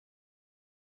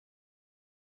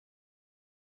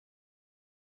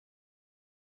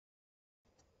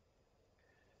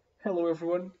Hello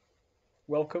everyone,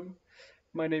 welcome.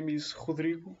 My name is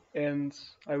Rodrigo and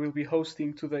I will be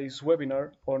hosting today's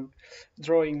webinar on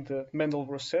drawing the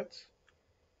Mandelbrot set.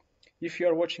 If you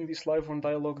are watching this live on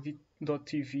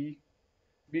Dyalog.tv,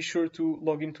 be sure to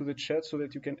log into the chat so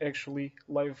that you can actually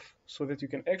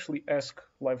ask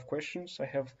live questions. I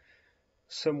have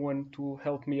someone to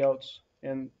help me out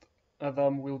and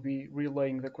Adam will be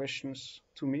relaying the questions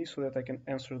to me so that I can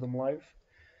answer them live.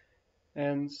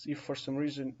 And if for some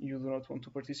reason you do not want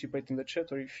to participate in the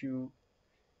chat, or if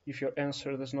your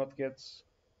answer does not get,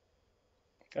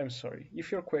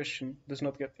 if your question does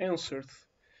not get answered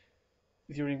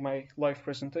during my live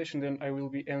presentation, then I will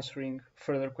be answering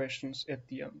further questions at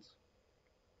the end.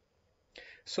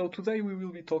 So today we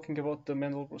will be talking about the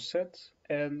Mandelbrot set,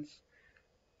 and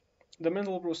the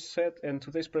Mandelbrot set and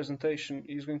today's presentation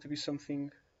is going to be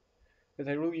something that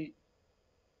I really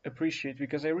appreciate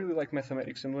because I really like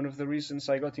mathematics, and one of the reasons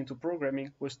I got into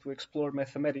programming was to explore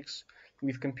mathematics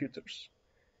with computers.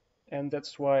 And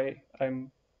that's why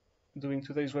I'm doing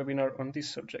today's webinar on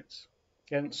these subjects.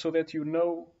 And so that you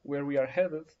know where we are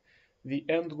headed, the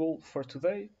end goal for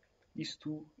today is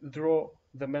to draw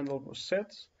the Mandelbrot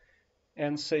set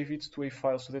and save it to a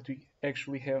file so that we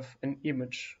actually have an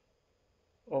image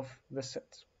of the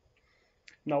set.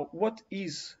 Now, what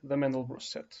is the Mandelbrot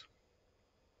set?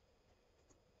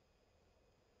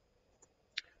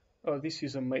 Oh, this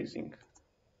is amazing.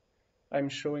 I'm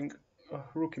showing a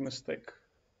rookie mistake.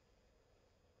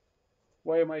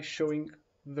 Why am I showing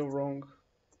the wrong?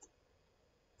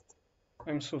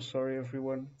 I'm so sorry,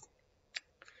 everyone.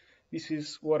 This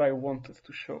is what I wanted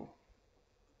to show.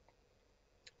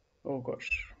 Oh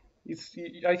gosh.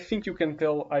 I think you can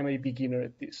tell I'm a beginner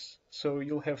at this. So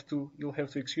you'll have to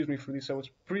excuse me for this. I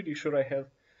was pretty sure I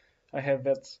had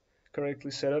that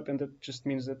correctly set up, and that just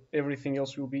means that everything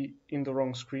else will be in the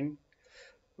wrong screen.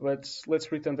 But let's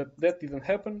pretend that didn't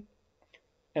happen,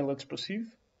 and let's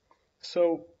proceed.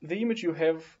 So the image you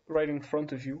have right in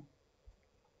front of you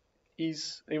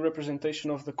is a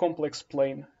representation of the complex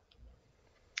plane.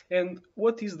 And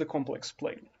what is the complex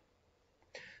plane?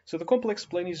 So the complex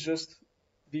plane is just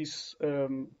this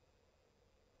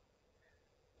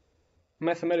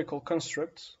mathematical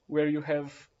construct where you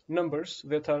have numbers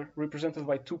that are represented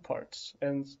by two parts.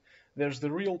 And there's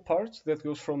the real part that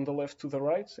goes from the left to the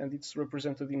right, and it's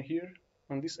represented in here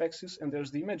on this axis, and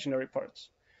there's the imaginary part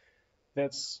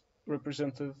that's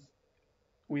represented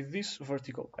with this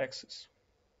vertical axis.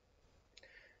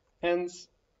 And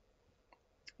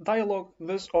Dyalog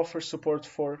does offer support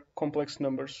for complex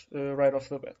numbers right off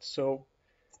the bat. So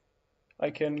I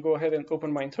can go ahead and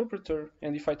open my interpreter,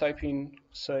 and if I type in,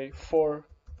 say,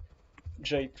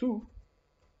 4J2,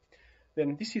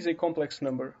 then this is a complex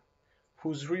number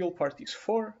whose real part is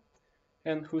 4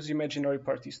 and whose imaginary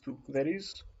part is 2. That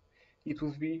is, it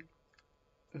would be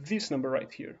this number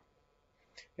right here.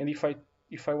 And if I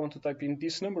want to type in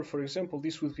this number, for example,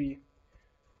 this would be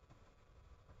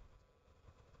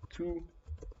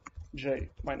 2J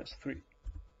minus 3.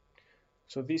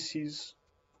 So this is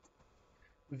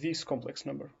this complex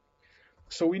number.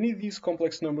 So we need these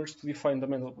complex numbers to define the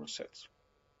Mandelbrot sets.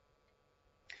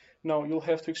 Now you'll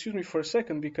have to excuse me for a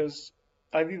second because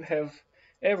I did have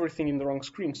everything in the wrong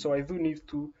screen, so I do need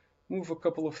to move a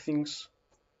couple of things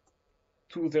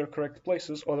to their correct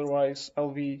places, otherwise I'll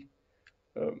be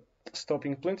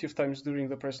stopping plenty of times during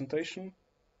the presentation.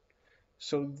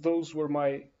 So those were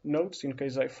my notes in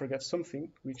case I forget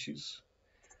something, which is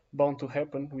bound to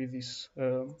happen with this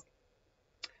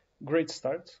great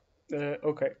start.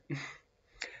 Okay.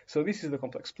 So this is the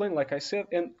complex plane, like I said,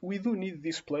 and we do need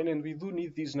this plane and we do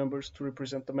need these numbers to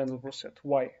represent the Mandelbrot set.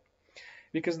 Why?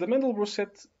 Because the Mandelbrot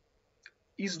set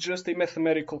is just a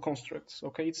mathematical construct,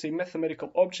 okay? It's a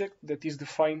mathematical object that is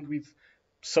defined with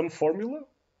some formula,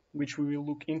 which we will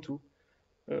look into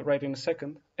right in a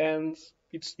second, and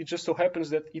it just so happens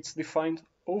that it's defined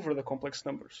over the complex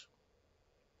numbers.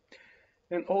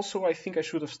 And also, I think I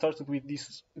should have started with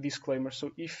this disclaimer.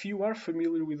 So if you are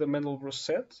familiar with the Mandelbrot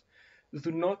set, do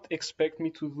not expect me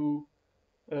to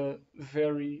do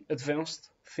very advanced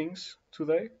things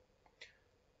today.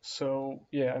 So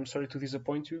yeah, I'm sorry to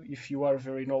disappoint you if you are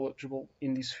very knowledgeable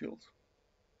in this field.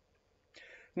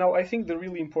 Now, I think the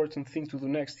really important thing to do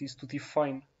next is to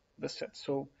define the set.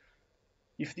 So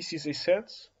if this is a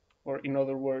set, or in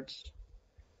other words,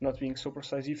 not being so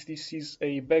precise, if this is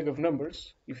a bag of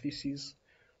numbers, if this is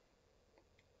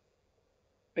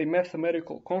a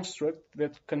mathematical construct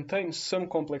that contains some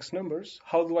complex numbers,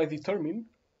 how do I determine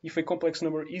if a complex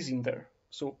number is in there?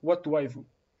 So what do I do?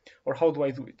 Or how do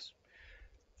I do it?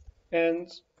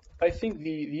 And I think the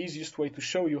easiest way to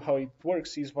show you how it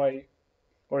works is by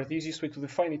or the easiest way to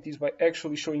define it is by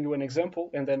actually showing you an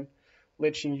example and then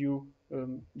letting you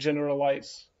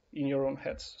generalize in your own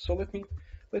heads. So let me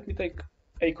take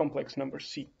a complex number,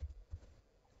 C.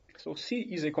 So C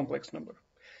is a complex number.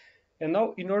 And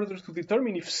now, in order to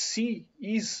determine if C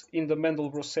is in the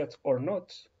Mandelbrot set or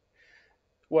not,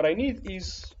 what I need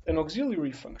is an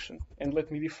auxiliary function. And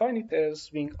let me define it as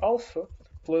being alpha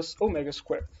plus omega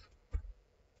squared.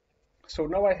 So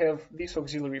now I have this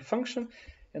auxiliary function,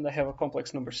 and I have a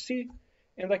complex number C,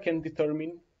 and I can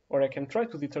determine, or I can try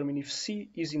to determine if C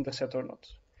is in the set or not.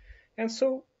 And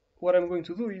so what I'm going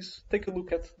to do is take a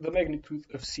look at the magnitude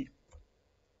of C.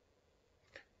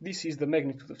 This is the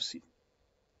magnitude of C.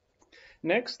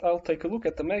 Next, I'll take a look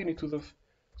at the magnitude of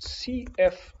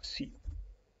CFC.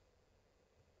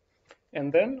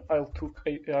 And then I'll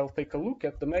take a look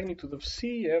at the magnitude of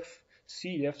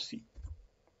CFC.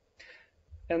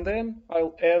 And then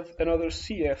I'll add another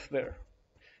CF there,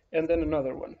 and then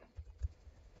another one,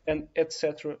 and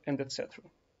etc. and etc.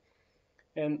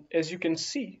 And as you can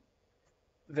see,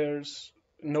 there's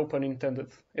no pun intended.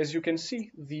 As you can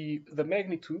see, the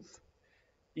magnitude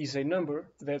is a number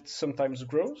that sometimes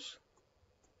grows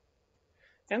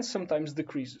and sometimes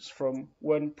decreases from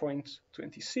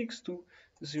 1.26 to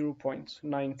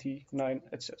 0.99,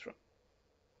 etc.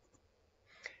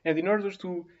 And in order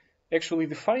to actually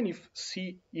define if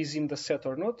C is in the set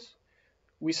or not,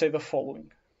 we say the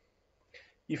following.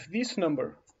 If this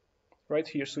number right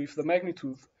here, so if the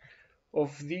magnitude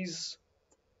of these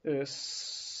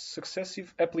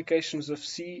successive applications of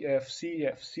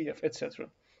CF, etc.,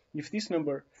 if this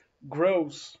number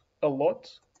grows a lot,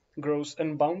 grows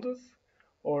unbounded,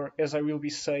 or as I will be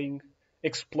saying,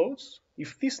 explodes,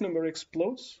 if this number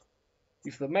explodes,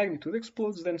 if the magnitude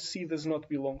explodes, then C does not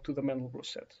belong to the Mandelbrot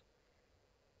set.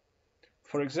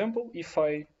 For example, if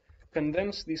I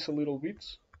condense this a little bit,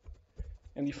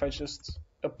 and if I just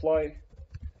apply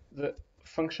the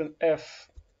function f,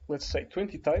 let's say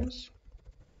 20 times,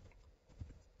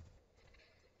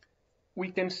 we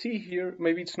can see here,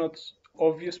 maybe it's not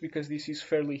obvious because this is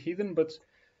fairly hidden, but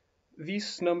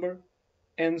this number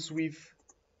ends with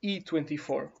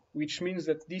E24, which means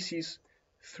that this is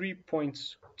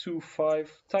 3.25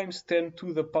 times 10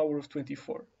 to the power of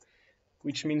 24,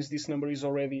 which means this number is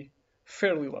already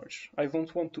fairly large. I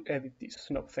don't want to edit this.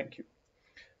 No, thank you.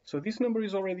 So this number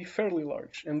is already fairly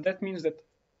large, and that means that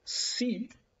C,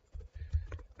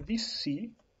 this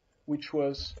C, which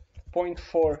was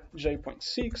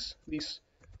 0.4j.6, this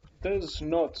does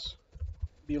not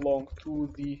belong to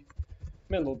the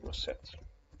Mandelbrot set.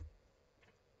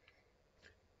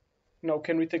 Now,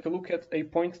 can we take a look at a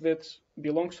point that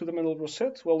belongs to the Mandelbrot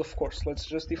set? Well, of course, let's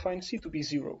just define C to be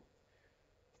 0.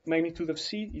 Magnitude of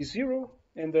C is 0,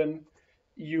 and then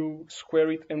you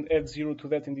square it and add 0 to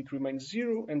that and it remains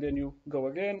 0, and then you go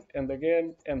again and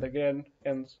again and again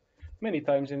and many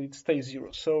times and it stays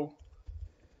 0. So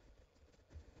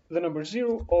the number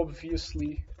 0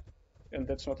 obviously, and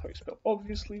that's not how you spell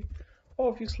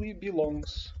obviously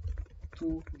belongs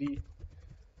to the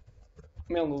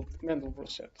Mandelbrot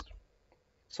set.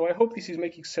 So I hope this is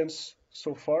making sense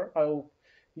so far. I'll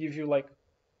give you like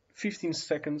 15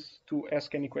 seconds to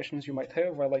ask any questions you might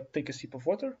have while I take a sip of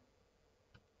water.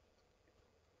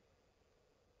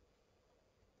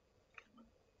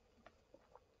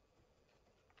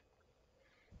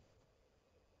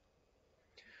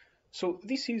 So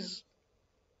this is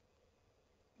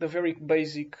the very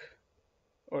basic,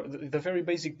 or the very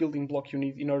basic building block you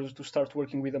need in order to start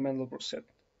working with a Mandelbrot set.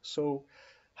 So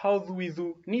how do we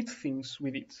do neat things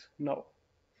with it now?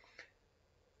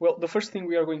 Well, the first thing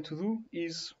we are going to do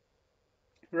is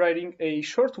writing a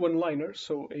short one-liner,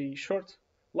 so a short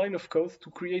line of code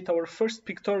to create our first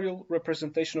pictorial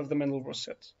representation of the Mandelbrot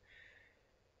set.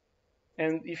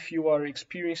 And if you are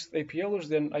experienced APLers,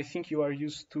 then I think you are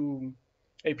used to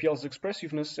APL's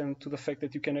expressiveness and to the fact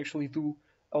that you can actually do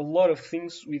a lot of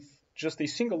things with just a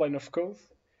single line of code.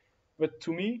 But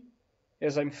to me,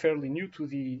 as I'm fairly new to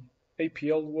the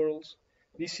APL world,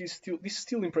 this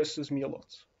still impresses me a lot.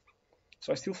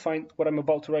 So I still find what I'm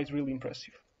about to write really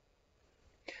impressive.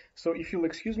 So if you'll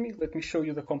excuse me, let me show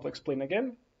you the complex plane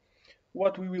again.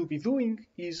 What we will be doing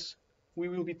is we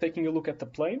will be taking a look at the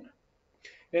plane,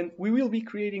 and we will be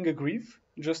creating a grid,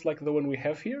 just like the one we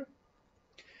have here.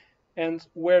 And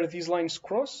where these lines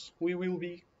cross, we will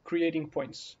be creating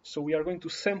points. So we are going to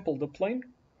sample the plane,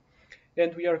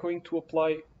 and we are going to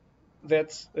apply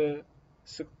that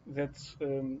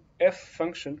f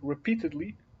function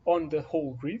repeatedly on the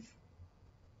whole grid.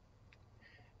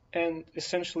 And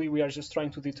essentially, we are just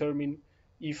trying to determine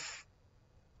if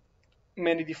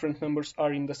many different numbers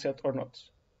are in the set or not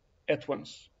at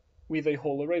once with a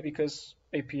whole array, because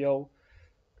APL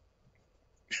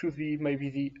should be maybe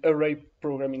the array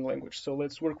programming language. So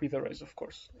let's work with arrays, of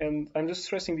course. And I'm just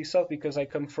stressing this out because I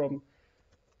come from,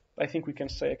 I think we can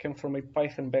say I come from a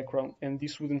Python background, and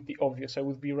this wouldn't be obvious. I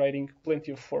would be writing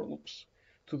plenty of for loops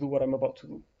to do what I'm about to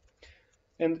do.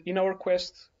 And in our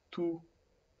quest to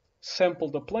sample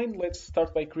the plane, let's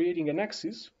start by creating an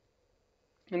axis,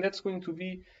 and that's going to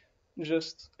be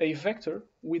just a vector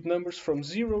with numbers from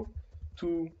 0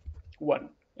 to 1.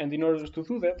 And in order to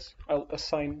do that, I'll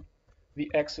assign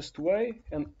the axis to A,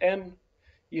 and n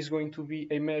is going to be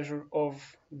a measure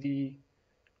of the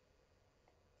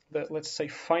let's say,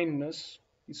 fineness.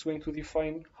 It's going to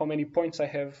define how many points I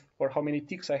have or how many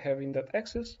ticks I have in that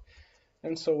axis.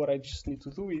 And so what I just need to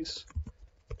do is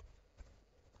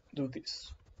do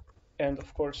this. And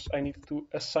of course, I need to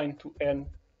assign to n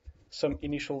some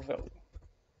initial value.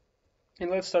 And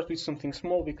let's start with something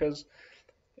small, because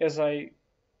as I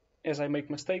make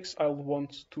mistakes, I'll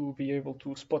want to be able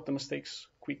to spot the mistakes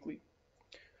quickly.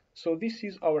 So this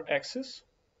is our axis.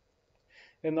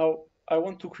 And now I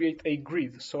want to create a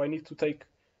grid. So I need to take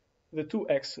the two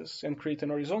axes and create an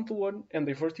horizontal one and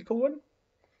a vertical one.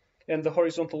 And the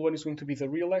horizontal one is going to be the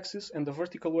real axis, and the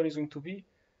vertical one is going to be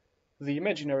the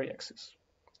imaginary axis.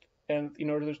 And in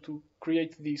order to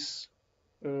create this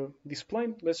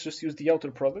plane, let's just use the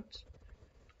outer product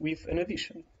with an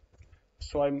addition.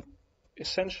 So I'm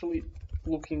essentially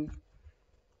looking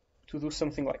to do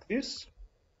something like this.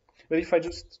 But if I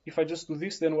just do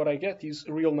this, then what I get is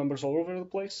real numbers all over the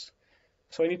place.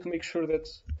 So I need to make sure that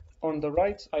on the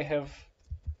right I have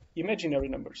imaginary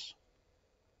numbers.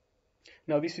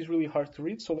 Now this is really hard to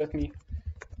read, so let me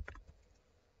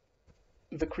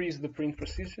decrease the print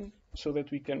precision so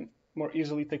that we can more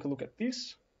easily take a look at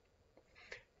this.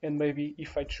 And maybe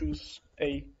if I choose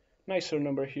a nicer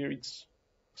number here, it's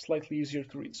slightly easier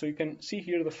to read. So you can see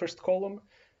here the first column,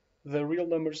 the real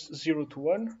numbers 0 to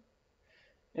 1.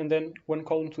 And then one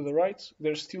column to the right,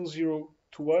 there's still 0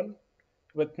 to 1,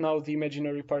 but now the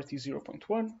imaginary part is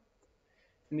 0.1.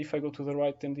 And if I go to the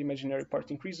right, then the imaginary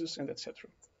part increases, and etc.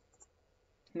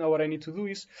 Now what I need to do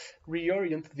is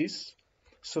reorient this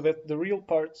so that the real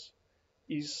part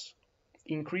is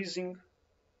increasing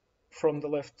from the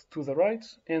left to the right,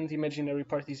 and the imaginary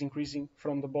part is increasing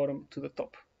from the bottom to the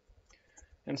top.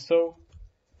 And so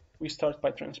we start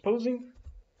by transposing,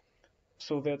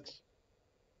 so that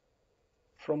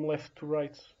from left to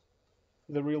right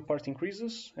the real part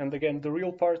increases, and again the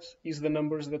real part is the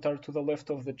numbers that are to the left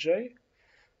of the j,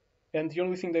 and the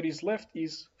only thing that is left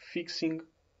is fixing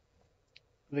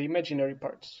the imaginary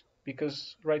parts,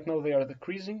 because right now they are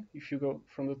decreasing if you go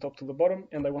from the top to the bottom,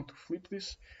 and I want to flip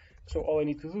this, so all I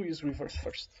need to do is reverse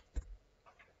first.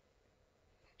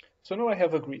 So now I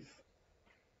have a grid,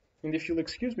 and if you'll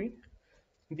excuse me,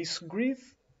 this grid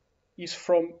is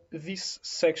from this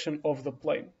section of the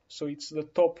plane, so it's the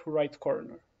top right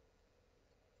corner.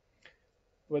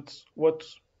 But what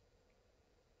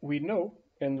we know,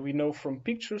 and we know from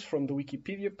pictures, from the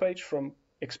Wikipedia page, from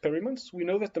experiments, we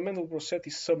know that the Mandelbrot set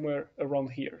is somewhere around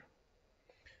here.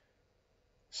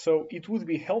 So it would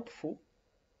be helpful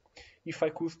if I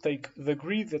could take the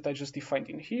grid that I just defined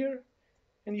in here,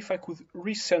 and if I could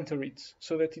recenter it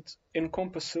so that it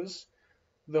encompasses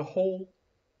the whole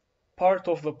part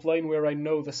of the plane where I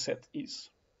know the set is.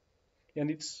 And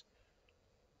it's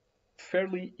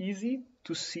fairly easy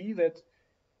to see that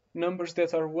numbers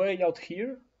that are way out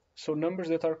here, so numbers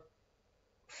that are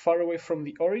far away from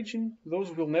the origin,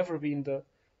 those will never be in the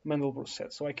Mandelbrot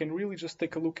set. So I can really just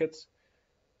take a look at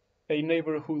a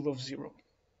neighborhood of 0.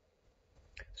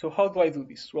 So how do I do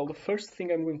this? Well, the first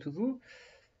thing I'm going to do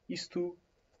is to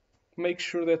make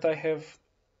sure that I have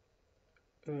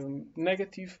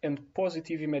negative and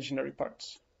positive imaginary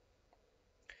parts.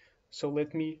 So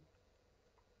let me,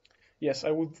 yes,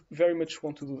 I would very much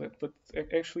want to do that, but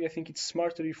actually I think it's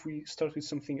smarter if we start with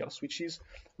something else, which is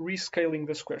rescaling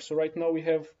the square. So right now we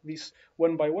have this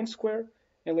 1 by 1 square,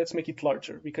 and let's make it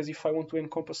larger, because if I want to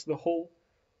encompass the whole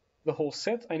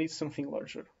set, I need something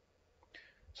larger.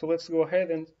 So let's go ahead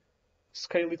and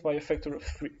scale it by a factor of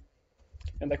 3.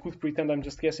 And I could pretend I'm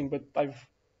just guessing, but I've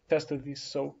tested this,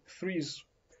 so 3 is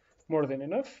more than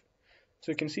enough.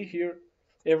 So you can see here,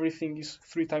 everything is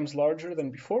 3 times larger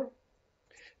than before.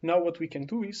 Now what we can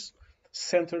do is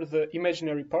center the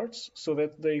imaginary parts so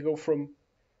that they go from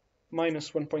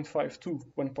minus 1.5 to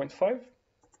 1.5.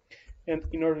 And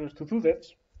in order to do that,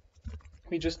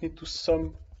 we just need to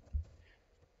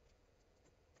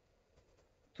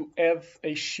add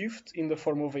a shift in the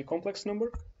form of a complex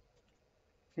number.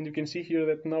 And you can see here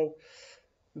that now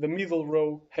the middle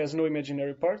row has no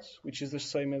imaginary parts, which is the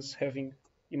same as having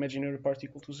imaginary part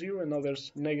equal to 0, and now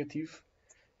there's negative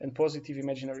and positive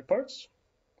imaginary parts.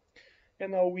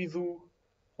 and now we do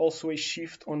also a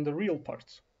shift on the real part.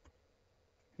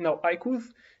 Now I could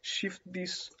shift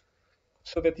this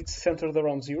so that it's centered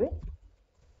around 0.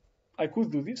 I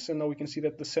could do this, and now we can see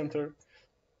that the center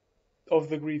of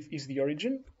the grid is the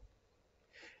origin.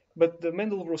 But the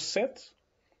Mandelbrot set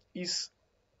is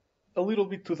a little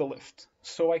bit to the left,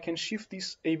 so I can shift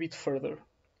this a bit further.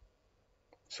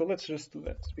 So let's just do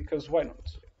that, because why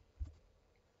not?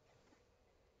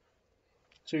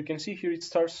 So you can see here it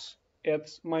starts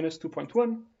at minus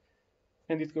 2.1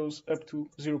 and it goes up to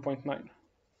 0.9.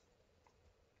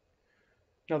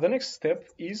 Now the next step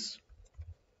is,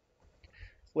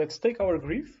 let's take our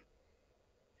grid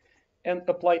and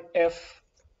apply f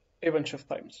a bunch of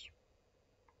times.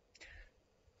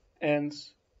 And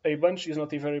a bunch is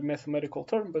not a very mathematical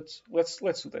term, but let's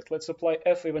do that. Let's apply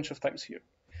f a bunch of times here.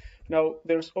 Now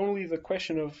there's only the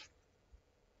question of,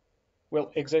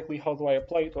 well, exactly how do I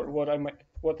apply it, or what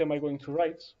am I going to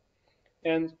write?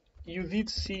 And you did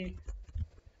see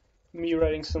me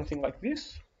writing something like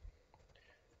this.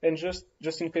 And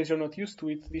just in case you're not used to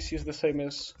it, this is the same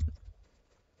as,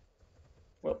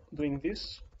 well, doing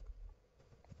this.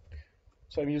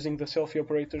 So I'm using the selfie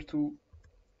operator to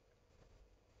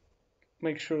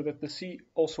make sure that the C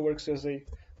also works as a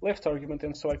left argument,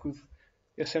 and so I could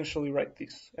essentially write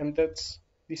this. And this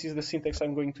is the syntax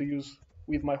I'm going to use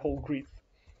with my whole grid.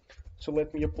 So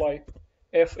let me apply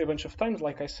f a bunch of times,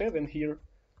 like I said, and here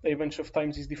a bunch of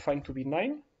times is defined to be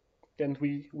 9, and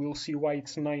we will see why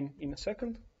it's 9 in a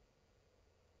second.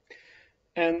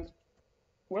 And,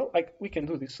 well, we can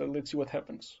do this, so let's see what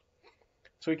happens.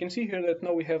 So you can see here that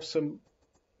now we have some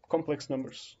complex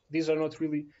numbers. These are not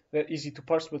really that easy to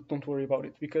parse, but don't worry about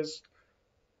it, because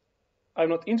I'm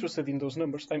not interested in those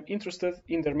numbers. I'm interested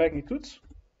in their magnitudes.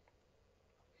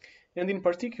 And in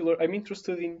particular, I'm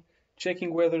interested in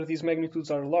checking whether these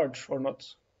magnitudes are large or not.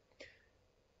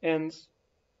 And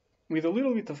with a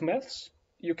little bit of maths,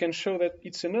 you can show that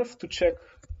it's enough to check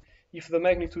if the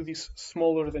magnitude is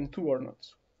smaller than 2 or not.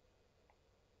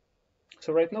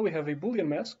 So right now we have a Boolean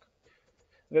mask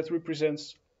that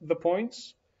represents the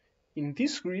points in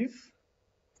this grid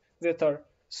that are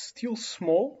still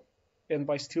small, and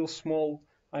by still small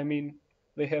I mean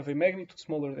they have a magnitude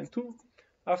smaller than 2,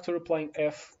 after applying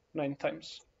f 9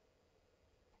 times.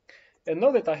 And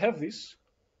now that I have this,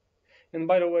 and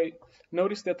by the way,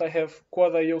 notice that I have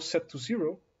quad IO set to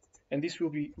 0, and this will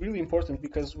be really important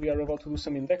because we are about to do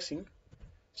some indexing.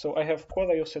 So I have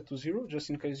quad IO set to 0, just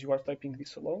in case you are typing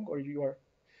this along or you are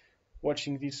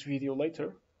watching this video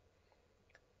later.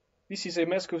 This is a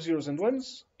mask of zeros and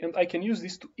ones, and I can use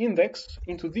this to index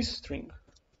into this string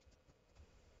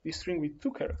with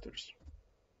 2 characters.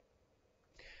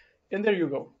 And there you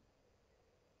go.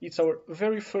 It's our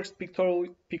very first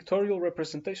pictorial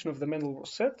representation of the Mandelbrot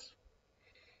set.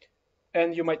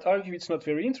 And you might argue it's not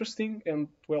very interesting, and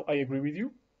well, I agree with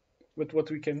you. But what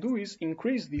we can do is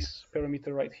increase this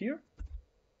parameter right here.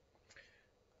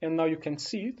 And now you can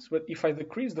see it, but if I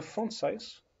decrease the font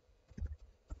size,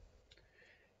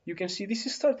 you can see this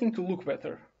is starting to look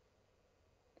better.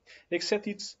 Except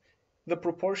the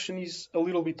proportion is a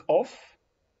little bit off.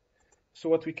 So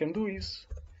what we can do is,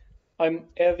 I'm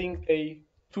adding a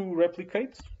to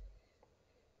replicate.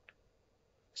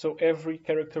 So every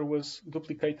character was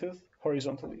duplicated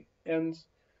horizontally. And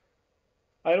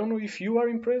I don't know if you are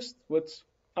impressed, but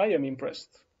I am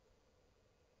impressed.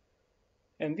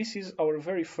 And this is our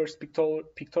very first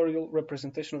pictorial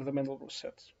representation of the Mandelbrot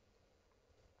set.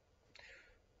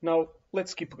 Now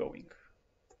let's keep going.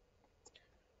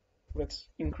 Let's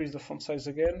increase the font size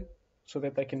again so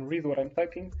that I can read what I'm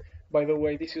typing. By the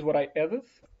way, this is what I added,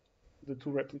 the to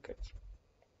replicate.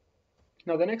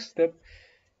 Now the next step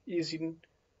is in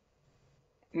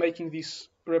making this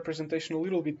representation a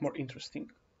little bit more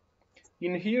interesting.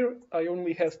 In here, I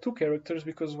only had 2 characters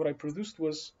because what I produced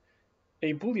was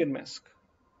a Boolean mask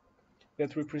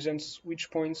that represents which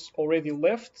points already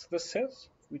left the set,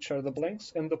 which are the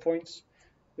blanks, and the points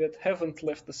that haven't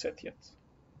left the set yet.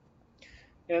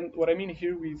 And what I mean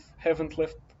here with haven't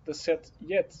left the set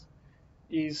yet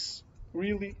is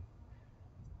really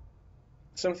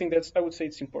something that I would say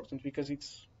it's important because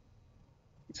it's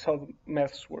how the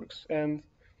maths works. And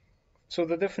so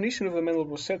the definition of the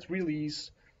Mandelbrot set really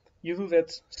is you do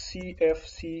that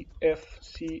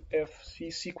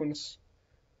CFCFCFC sequence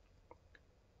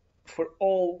for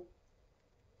all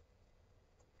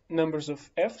numbers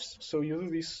of f's. So you do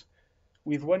this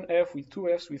with 1 f, with 2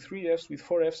 f's, with 3 f's, with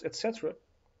 4 f's, etc.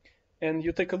 And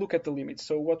you take a look at the limits.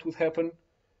 So what would happen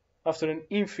after an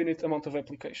infinite amount of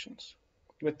applications?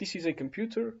 But this is a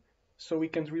computer, so we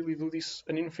can't really do this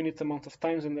an infinite amount of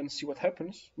times and then see what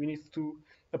happens. We need to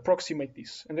approximate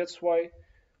this. And that's why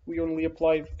we only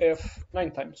applied f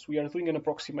 9 times. We are doing an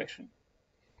approximation.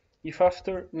 If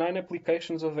after 9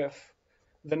 applications of f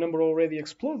the number already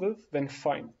exploded, then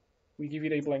fine. We give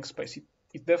it a blank space.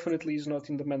 It definitely is not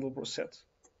in the Mandelbrot set.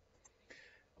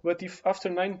 But if after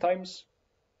 9 times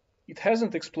it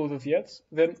hasn't exploded yet,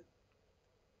 then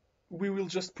we will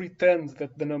just pretend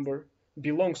that the number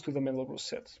belongs to the Mandelbrot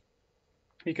set,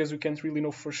 because we can't really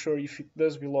know for sure if it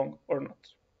does belong or not.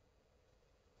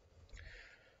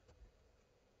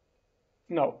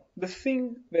 Now, the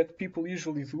thing that people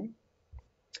usually do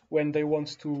when they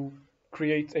want to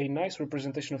create a nice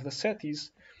representation of the set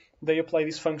is they apply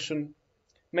this function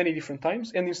many different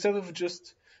times, and instead of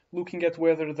just looking at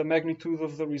whether the magnitude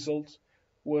of the result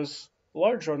was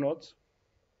large or not,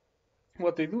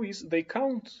 what they do is they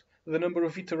count the number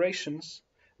of iterations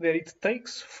that it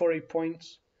takes for a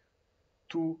point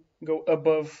to go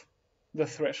above the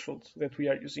threshold that we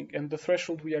are using. And the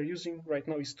threshold we are using right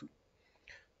now is 2.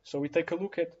 So we take a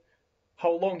look at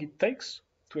how long it takes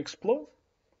to explode,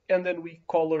 and then we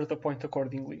color the point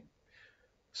accordingly.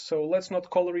 So let's not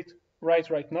color it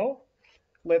right now.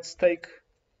 Let's take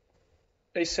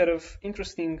a set of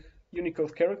interesting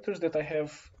Unicode characters that I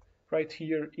have right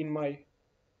here in my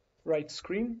right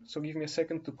screen. So give me a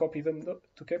second to copy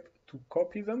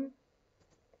them.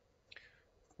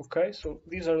 Okay, so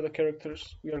these are the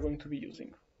characters we are going to be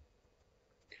using.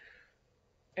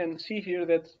 And see here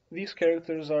that these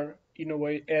characters are, in a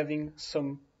way, adding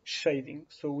some shading.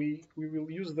 So we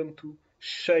will use them to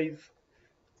shade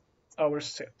our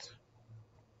set.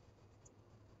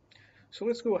 So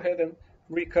let's go ahead and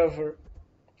recover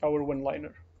our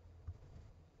one-liner.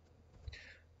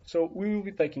 So we will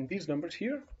be taking these numbers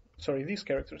here, these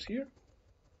characters here,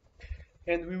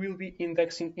 and we will be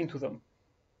indexing into them.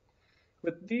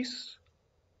 But this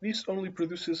only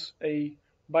produces a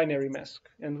binary mask,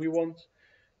 and we want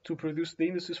to produce the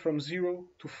indices from 0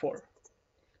 to 4.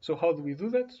 So how do we do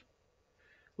that?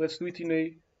 Let's do it in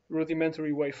a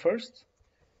rudimentary way first.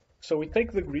 So we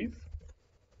take the grid.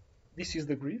 This is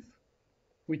the grid.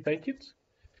 We take it,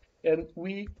 and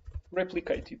we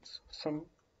replicate it some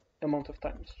amount of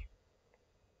times.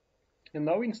 And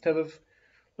now instead of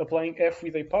applying f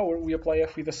with a power, we apply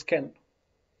f with a scan,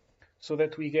 so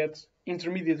that we get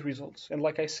intermediate results. And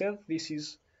like I said, this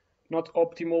is not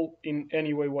optimal in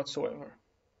any way whatsoever.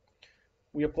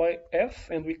 We apply f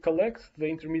and we collect the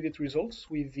intermediate results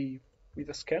with the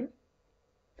scan.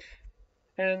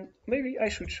 And maybe I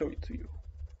should show it to you.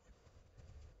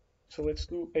 So let's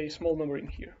do a small number in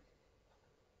here.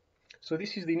 So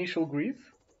this is the initial grid,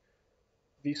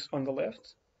 this on the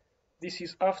left. This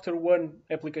is after 1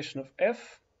 application of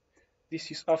f.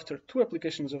 This is after 2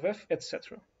 applications of f,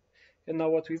 etc. And now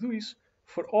what we do is,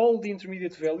 for all the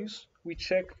intermediate values, we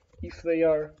check if they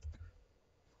are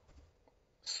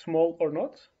small or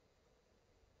not.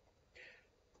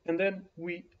 And then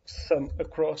we sum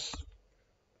across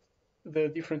the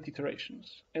different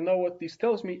iterations. And now what this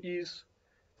tells me is,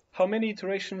 how many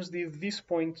iterations did this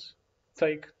point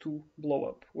take to blow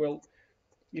up? Well,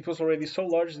 it was already so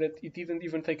large that it didn't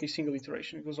even take a single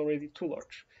iteration. It was already too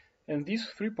large. And these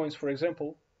 3 points, for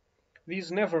example,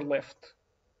 these never left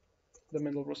the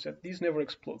Mandelbrot set. These never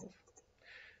exploded.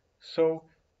 So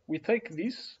we take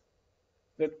this,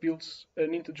 that builds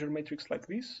an integer matrix like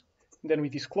this, then we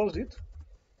disclose it,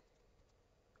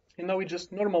 and now we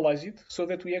just normalize it so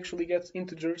that we actually get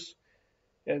integer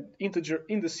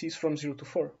indices from 0 to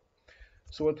 4.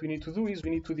 So what we need to do is we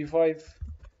need to divide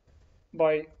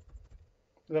by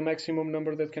the maximum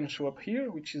number that can show up here,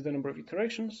 which is the number of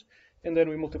iterations, and then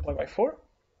we multiply by 4.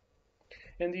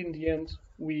 And in the end,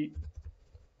 we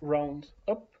round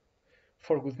up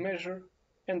for good measure,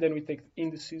 and then we take the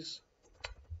indices,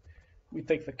 we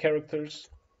take the characters,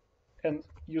 and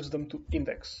use them to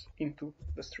index into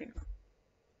the string.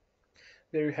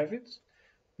 There you have it.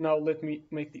 Now let me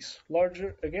make this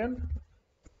larger again,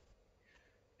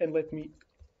 and let me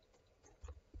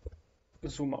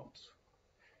zoom out.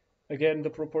 Again, the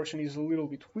proportion is a little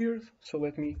bit weird, so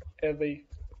let me add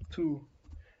 2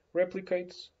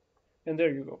 replicates, and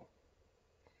there you go.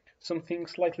 Something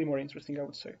slightly more interesting, I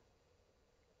would say.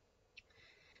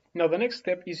 Now the next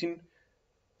step is in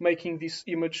making this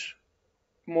image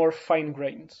more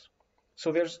fine-grained.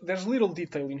 So there's little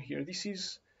detail in here. This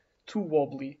is too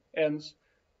wobbly, and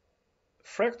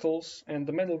fractals and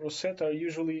the Mandelbrot set are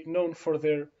usually known for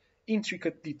their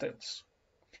intricate details.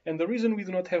 And the reason we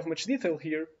do not have much detail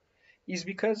here is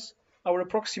because our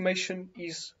approximation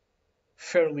is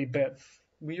fairly bad.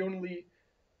 We only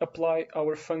apply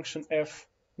our function f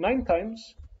 9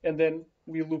 times, and then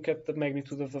we look at the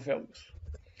magnitude of the values.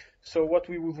 So what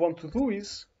we would want to do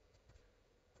is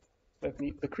let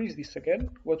me decrease this again.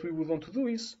 What we would want to do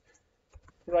is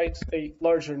write a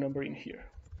larger number in here,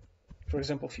 for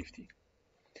example 50.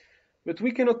 But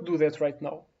we cannot do that right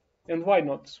now. And why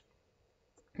not?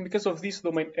 Because of this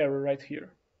domain error right here.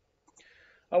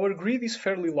 Our grid is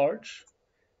fairly large,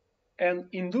 and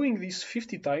in doing this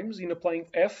 50 times, in applying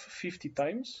f 50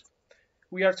 times,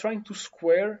 we are trying to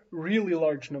square really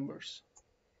large numbers.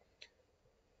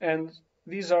 And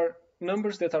these are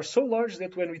numbers that are so large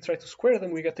that when we try to square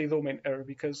them, we get a domain error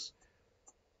because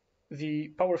the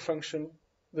power function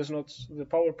does not, the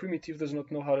power primitive does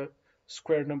not know how to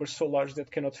square numbers so large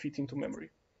that cannot fit into memory.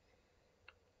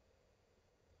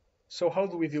 So how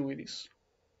do we deal with this?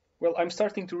 Well, I'm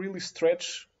starting to really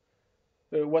stretch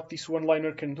what this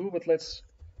one-liner can do, but let's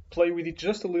play with it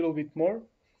just a little bit more.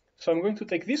 So I'm going to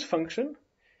take this function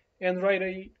and write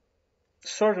a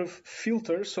sort of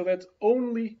filter so that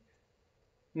only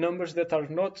numbers that are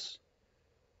not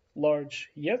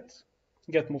large yet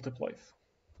get multiplied.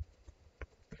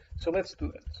 So let's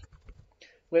do that.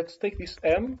 Let's take this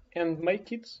m and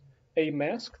make it a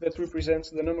mask that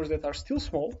represents the numbers that are still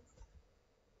small.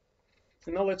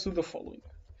 And now let's do the following.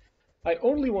 I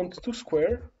only want to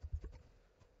square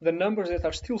the numbers that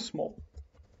are still small.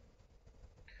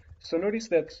 So notice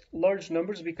that large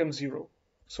numbers become 0.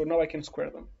 So now I can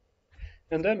square them.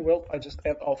 And then, well, I just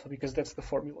add alpha because that's the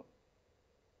formula.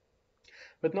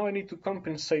 But now I need to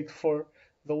compensate for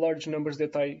the large numbers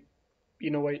that I,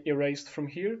 in a way, erased from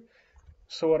here.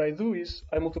 So what I do is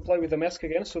I multiply with the mask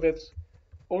again so that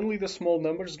only the small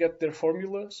numbers get their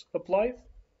formulas applied.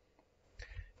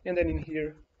 And then in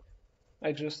here,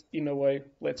 I just, in a way,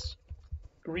 let's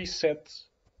reset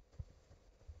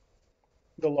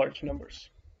the large numbers.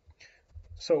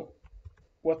 So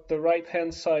what the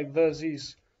right-hand side does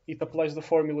is it applies the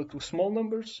formula to small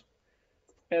numbers,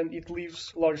 and it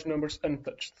leaves large numbers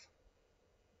untouched.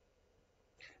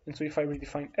 And so if I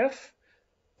redefine f,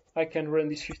 I can run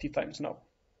this 50 times now.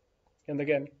 And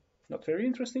again, not very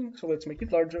interesting, so let's make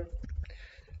it larger.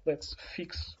 Let's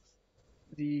fix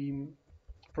the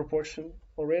proportion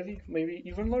already, maybe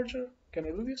even larger. Can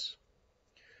I do this?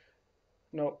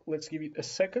 Now let's give it a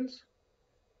second,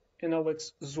 and now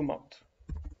let's zoom out.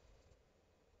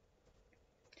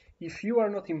 If you are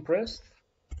not impressed,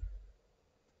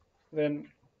 then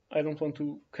I don't want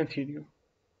to continue.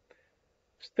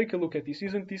 Just take a look at this.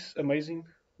 Isn't this amazing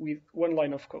with one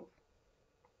line of code?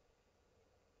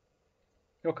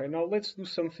 Okay, now let's do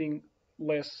something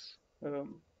less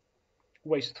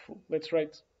wasteful. Let's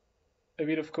write a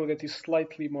bit of code that is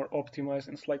slightly more optimized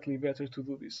and slightly better to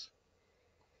do this.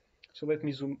 So let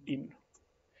me zoom in.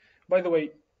 By the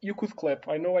way, you could clap.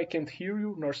 I know I can't hear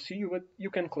you nor see you, but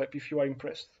you can clap if you are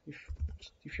impressed.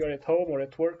 If you are at home or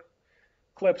at work,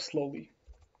 clap slowly.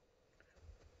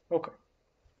 Okay.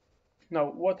 Now,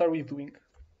 what are we doing?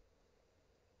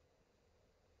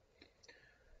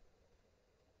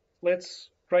 Let's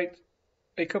write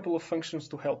a couple of functions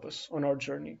to help us on our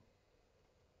journey.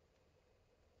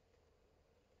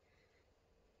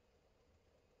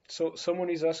 So someone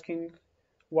is asking,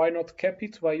 why not cap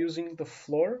it by using the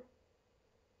floor?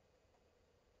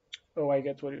 Oh, I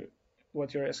get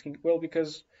what you're asking. Well,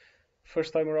 because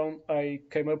first time around I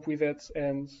came up with that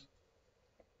and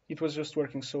it was just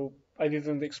working, so I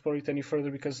didn't explore it any further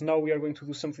because now we are going to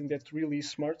do something that really is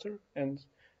smarter, and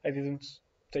I didn't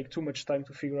take too much time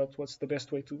to figure out what's the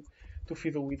best way to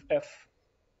fiddle with f.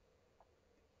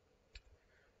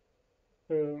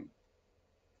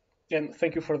 And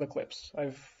thank you for the claps.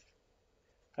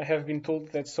 I have been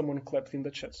told that someone clapped in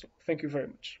the chat, so thank you very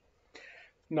much.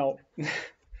 Now,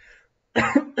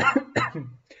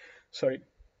 sorry,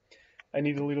 I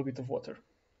need a little bit of water.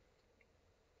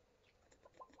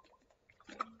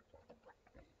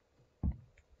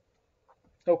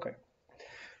 Okay,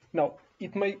 now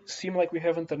it may seem like we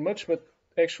haven't done much, but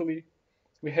actually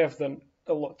we have done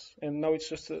a lot, and now it's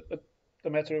just a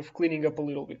matter of cleaning up a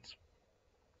little bit.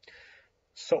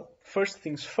 So first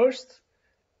things first,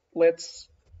 let's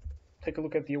take a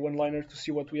look at the one-liner to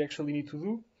see what we actually need to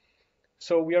do.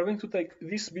 So we are going to take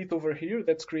this bit over here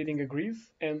that's creating a grid,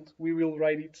 and we will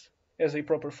write it as a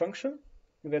proper function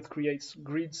that creates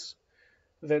grids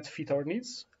that fit our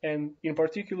needs. And in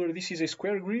particular, this is a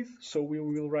square grid, so we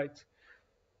will write,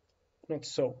 not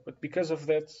so, but because of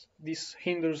that, this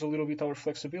hinders a little bit our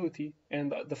flexibility,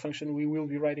 and the function we will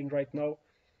be writing right now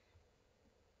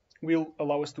will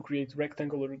allow us to create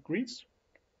rectangular grids.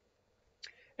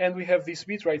 And we have this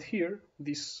bit right here,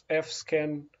 this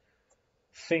fscan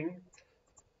thing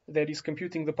that is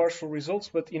computing the partial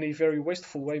results, but in a very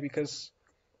wasteful way because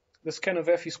the scan of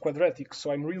f is quadratic,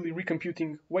 so I'm really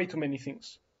recomputing way too many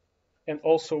things. And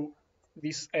also,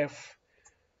 this f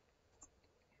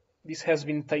this has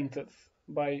been tainted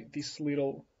by this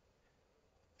little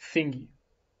thingy,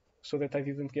 so that I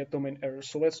didn't get domain errors.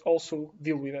 So let's also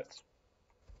deal with that.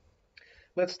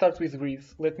 Let's start with grid.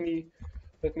 Let me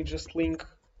just link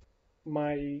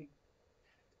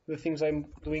the things I'm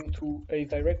doing to a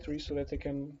directory so that I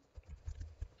can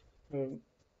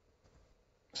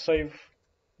save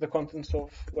the contents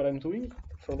of what I'm doing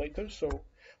for later. So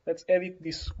let's edit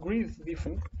this grid diff,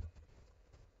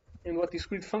 and what this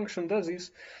grid function does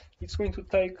is it's going to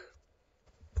take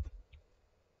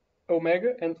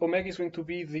omega, and omega is going to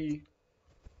be the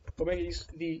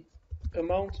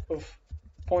amount of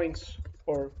points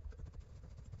or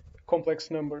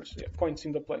complex numbers, points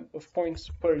in the plane, of points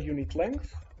per unit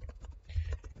length,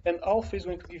 and alpha is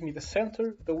going to give me the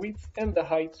center, the width, and the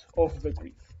height of the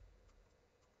grid.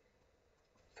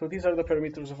 So these are the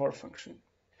parameters of our function.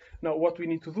 Now what we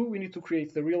need to do, we need to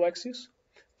create the real axis,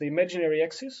 the imaginary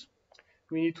axis.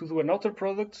 We need to do an outer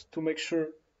product to make sure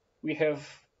we have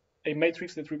a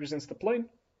matrix that represents the plane,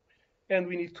 and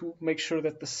we need to make sure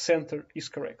that the center is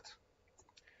correct.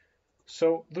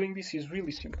 So doing this is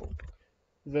really simple.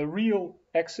 The real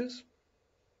axis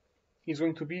is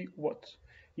going to be what?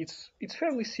 It's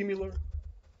fairly similar.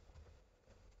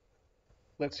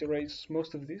 Let's erase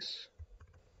most of this.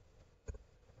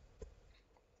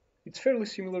 It's fairly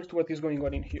similar to what is going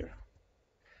on in here.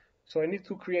 So I need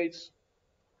to create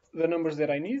the numbers that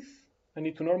I need. I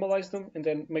need to normalize them and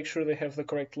then make sure they have the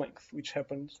correct length, which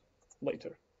happens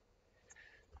later.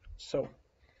 So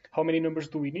how many numbers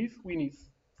do we need? We need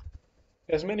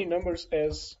as many numbers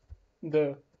as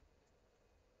the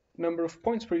number of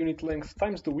points per unit length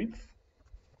times the width.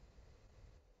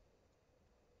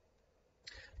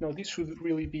 Now this should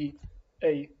really be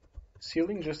a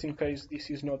ceiling, just in case this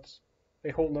is not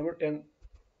a whole number, and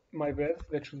my bad,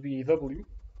 that should be a W.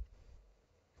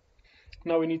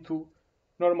 Now we need to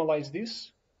normalize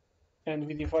this, and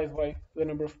we divide by the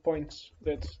number of points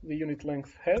that the unit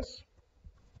length has,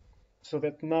 so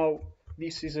that now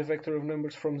this is a vector of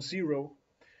numbers from 0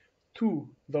 to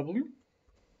W,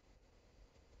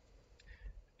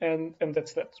 and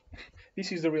that's that.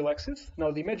 This is the real axis.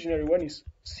 Now the imaginary one is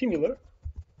similar,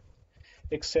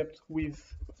 except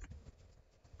with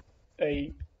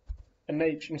an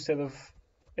H instead of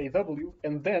a W,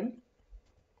 and then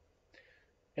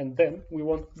we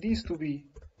want these to be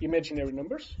imaginary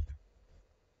numbers.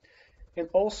 And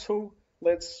also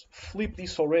let's flip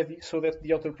this already so that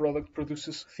the outer product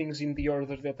produces things in the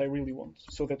order that I really want,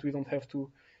 so that we don't have to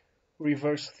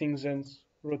reverse things and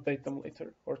rotate them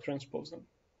later or transpose them.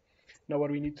 Now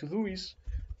what we need to do is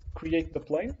create the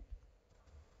plane,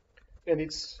 and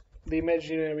it's the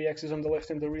imaginary axis on the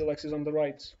left and the real axis on the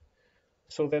right,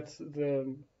 so that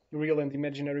the real and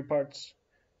imaginary parts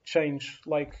change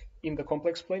like in the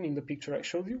complex plane in the picture I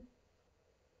showed you.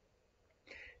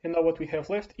 And now what we have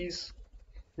left is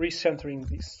recentering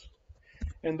this.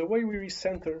 And the way we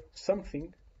recenter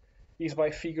something is by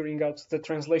figuring out the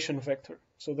translation vector.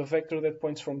 So the vector that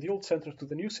points from the old center to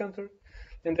the new center,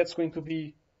 and that's going to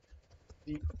be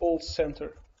the old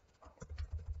center.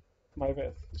 My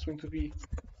bad. It's going to be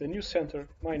the new center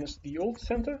minus the old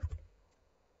center.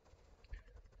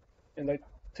 And I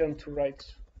tend to write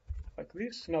like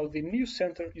this. Now the new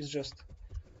center is just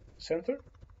center.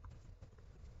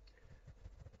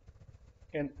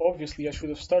 And obviously I should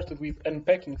have started with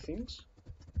unpacking things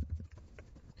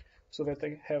so that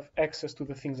I have access to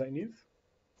the things I need.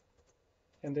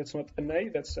 And that's not an A,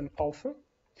 that's an alpha.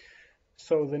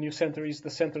 So the new center is the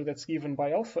center that's given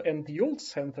by alpha, and the old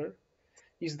center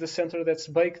is the center that's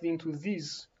baked into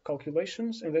these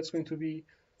calculations, and that's going to be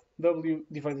W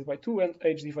divided by 2 and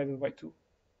H divided by 2.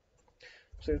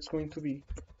 So it's going to be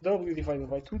W divided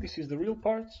by 2, this is the real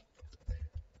part,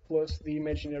 plus the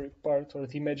imaginary part, or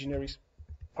the imaginary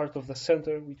part of the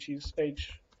center, which is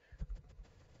H.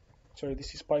 Sorry,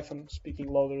 this is Python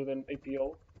speaking louder than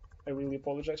APL. I really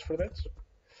apologize for that.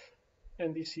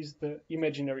 And this is the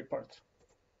imaginary part.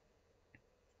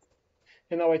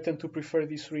 And now I tend to prefer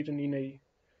this written in a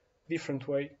different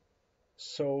way.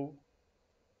 So,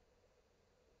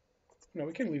 no,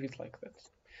 we can leave it like that.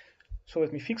 So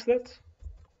let me fix that.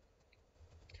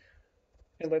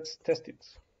 And let's test it.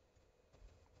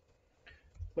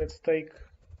 Let's take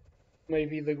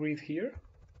maybe the grid here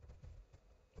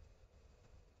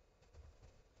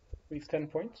with 10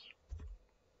 points.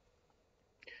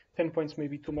 10 points may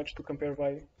be too much to compare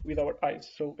with our eyes.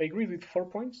 So a grid with 4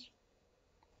 points.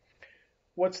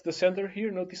 What's the center here?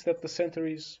 Notice that the center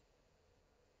is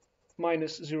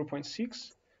minus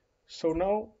 0.6. So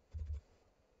now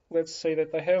let's say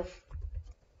that I have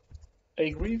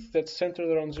a grid that's centered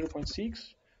around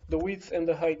 0.6. The width and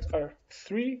the height are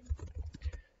 3.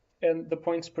 and the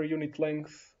points per unit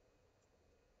length,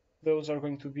 those are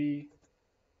going to be,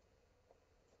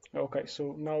 okay,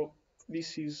 so now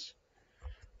this is,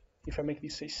 if I make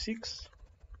this say 6,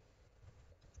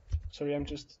 sorry, I'm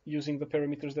just using the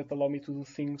parameters that allow me to do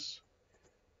things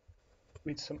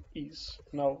with some ease.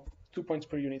 Now 2 points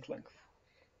per unit length,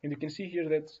 and you can see here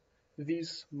that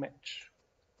these match.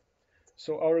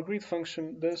 So our grid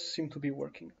function does seem to be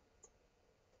working.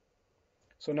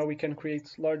 So now we can create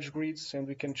large grids and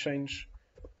we can change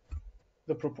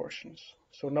the proportions.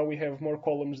 So now we have more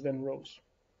columns than rows.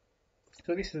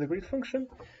 So this is the grid function,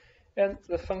 and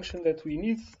the function that we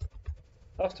need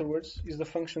afterwards is the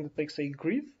function that takes a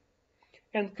grid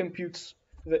and computes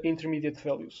the intermediate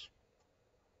values.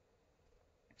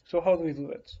 So how do we do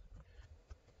that?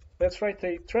 Let's write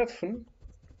a tradfn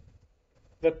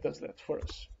that does that for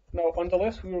us. Now on the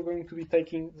left we are going to be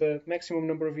taking the maximum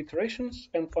number of iterations,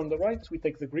 and on the right we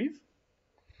take the grid,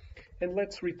 and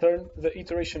let's return the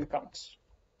iteration counts.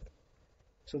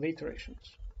 So the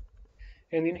iterations.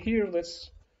 And in here,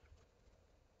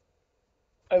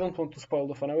 I don't want to spoil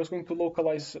the fun. I was going to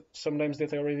localize some names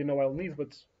that I already know I'll need,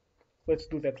 but let's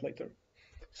do that later.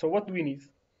 So what do we need?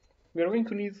 We are going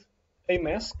to need a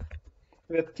mask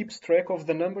that keeps track of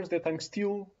the numbers that I'm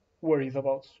still worried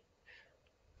about.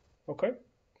 Okay?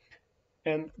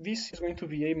 And this is going to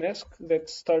be a mask that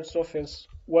starts off as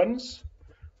ones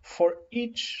for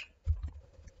each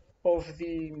of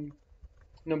the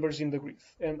numbers in the grid.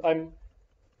 And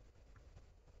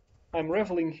I'm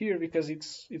reveling here because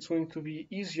it's going to be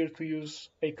easier to use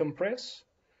a compress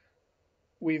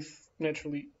with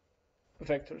naturally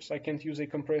vectors. I can't use a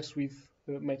compress with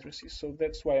matrices, so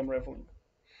that's why I'm reveling.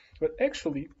 But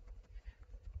actually,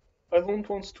 I don't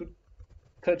want to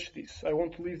touch this. I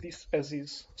want to leave this as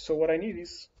is. So what I need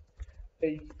is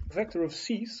a vector of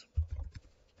C's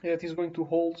that is going to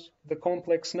hold the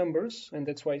complex numbers, and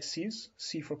that's why C's,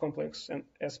 C for complex and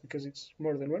S because it's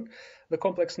more than one, the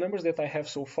complex numbers that I have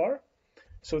so far.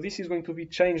 So this is going to be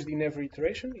changed in every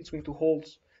iteration. It's going to hold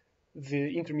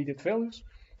the intermediate values.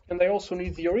 And I also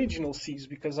need the original C's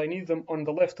because I need them on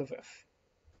the left of F.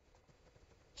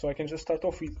 So I can just start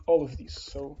off with all of these.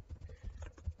 So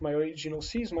my original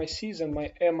C's, my C's, and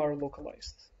my M are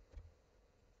localized.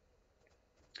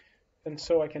 And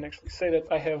so I can actually say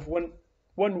that I have one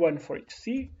for each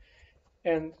C,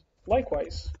 and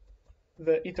likewise,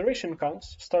 the iteration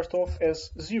counts start off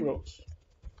as zeros,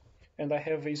 and I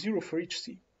have a 0 for each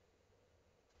C.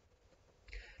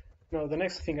 Now the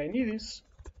next thing I need is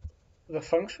the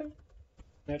function,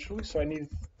 naturally, so I need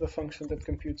the function that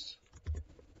computes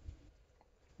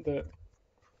the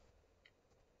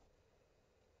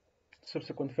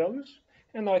subsequent values,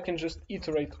 and now I can just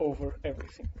iterate over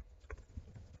everything.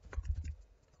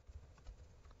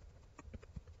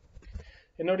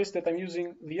 And notice that I'm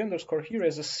using the underscore here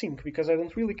as a sync because I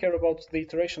don't really care about the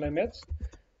iteration I'm at.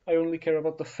 I only care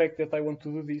about the fact that I want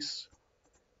to do this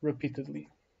repeatedly.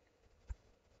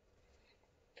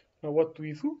 Now what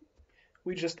do?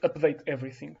 We just update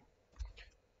everything.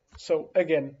 So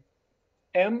again,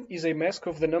 M is a mask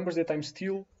of the numbers that I'm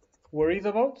still worried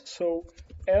about. So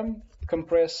M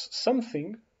compress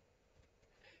something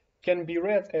can be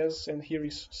read as, and here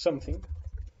is something,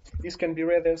 this can be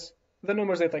read as the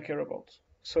numbers that I care about.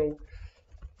 So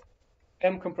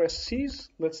M compress C's,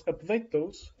 let's update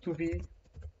those to be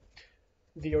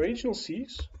the original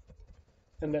C's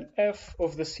and then F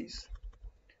of the C's.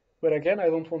 But again, I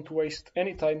don't want to waste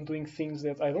any time doing things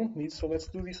that I don't need, so let's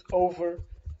do this over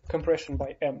compression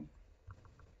by M.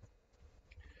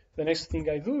 The next thing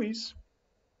I do is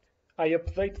I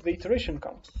update the iteration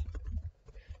counts.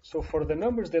 So for the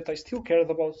numbers that I still cared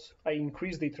about, I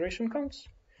increase the iteration counts.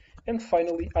 And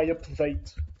finally, I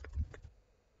update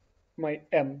my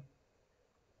M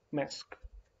mask.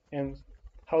 And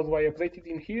how do I update it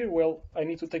in here? Well, I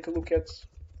need to take a look at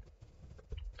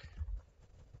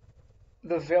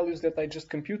the values that I just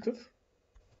computed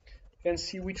and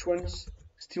see which ones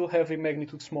still have a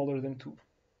magnitude smaller than 2.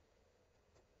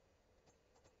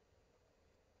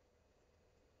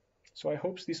 So I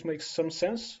hope this makes some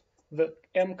sense. The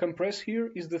M compress here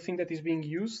is the thing that is being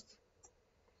used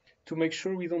to make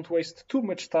sure we don't waste too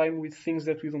much time with things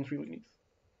that we don't really need.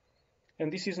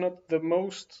 And this is not the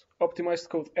most optimized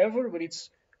code ever, but it's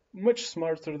much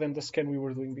smarter than the scan we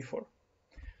were doing before.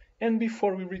 And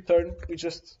before we return, we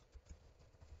just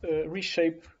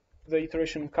reshape the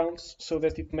iteration counts so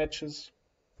that it matches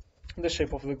the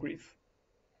shape of the grid.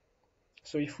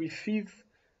 So if we feed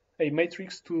a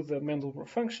matrix to the Mandelbrot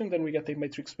function, then we get a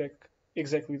matrix back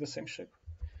exactly the same shape.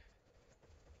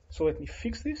 So let me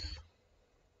fix this.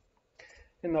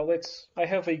 And now I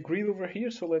have a grid over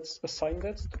here, so let's assign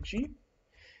that to G.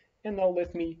 And now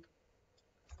let me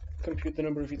compute the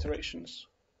number of iterations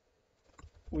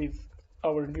with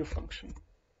our new function.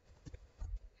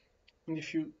 And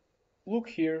if you look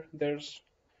here, there's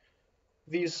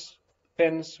these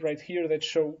pens right here that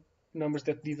show numbers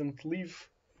that didn't leave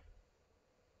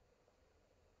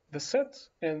the set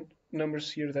and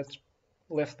numbers here that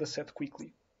left the set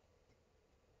quickly.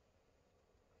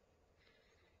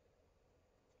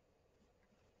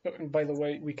 And by the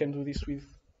way, we can do this with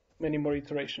many more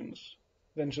iterations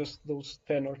than just those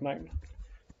 10 or 9.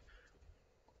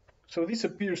 So this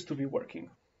appears to be working,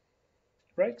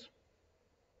 right?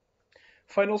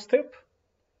 Final step,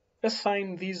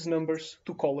 assign these numbers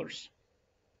to colors.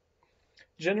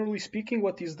 Generally speaking,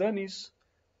 what is done is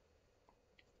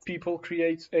people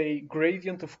create a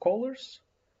gradient of colors,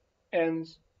 and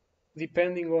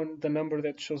depending on the number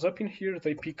that shows up in here,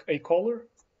 they pick a color,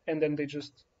 and then they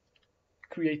just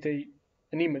create an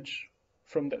image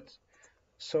from that.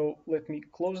 So let me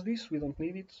close this, we don't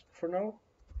need it for now.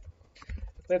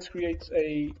 Let's create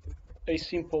a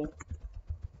simple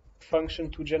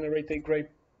function to generate a gray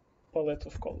palette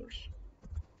of colors.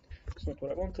 That's not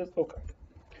what I wanted. Okay.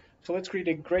 So let's create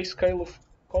a grayscale of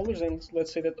colors, and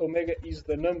let's say that omega is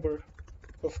the number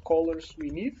of colors we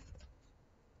need.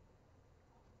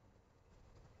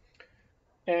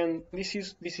 And this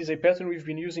is a pattern we've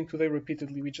been using today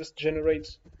repeatedly. We just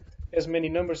generate as many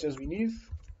numbers as we need.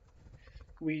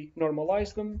 We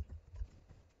normalize them,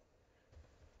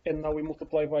 and now we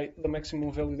multiply by the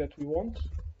maximum value that we want.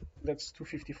 That's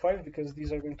 255, because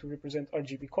these are going to represent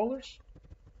RGB colors.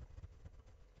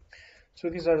 So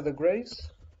these are the grays.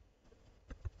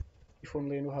 If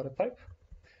only I knew how to type.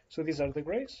 So these are the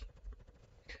grays.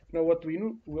 Now what do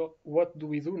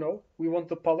we do now? We want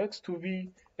the palette to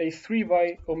be a 3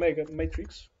 by omega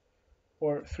matrix,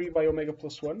 or 3 by omega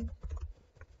plus 1.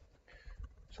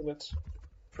 So let's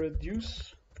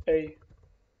produce a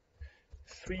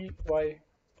 3 by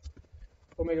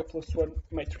omega plus 1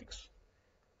 matrix,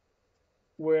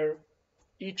 where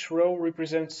each row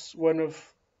represents one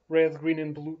of red, green,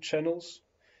 and blue channels,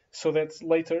 so that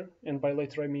later, and by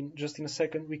later I mean just in a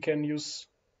second, we can use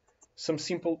some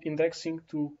simple indexing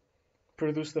to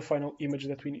produce the final image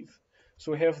that we need.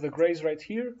 So we have the grays right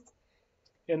here,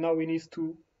 and now we need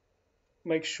to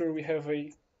make sure we have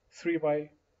a 3 by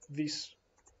this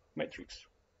matrix.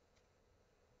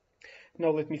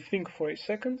 Now let me think for a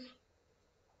second.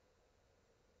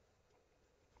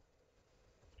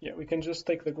 Yeah, we can just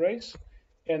take the grays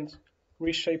and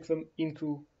reshape them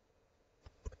into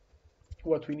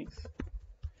what we need.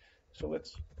 So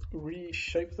let's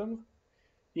reshape them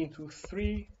into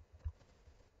 3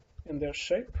 and their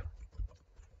shape.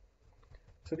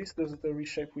 So this is the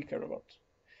reshape we care about.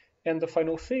 And the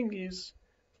final thing is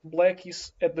black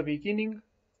is at the beginning.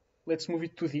 Let's move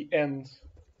it to the end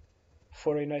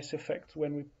for a nice effect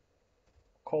when we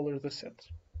color the set.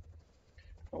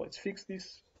 Now let's fix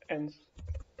this and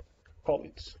call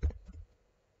it.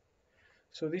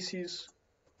 So this is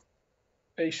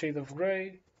a shade of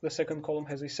gray, the second column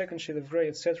has a second shade of gray,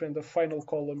 etc., and the final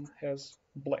column has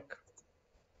black.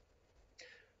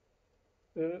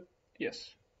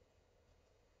 Yes.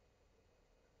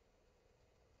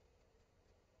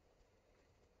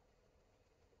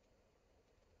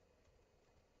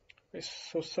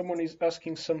 So someone is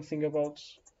asking something about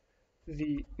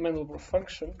the Mandelbrot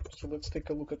function, so let's take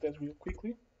a look at that real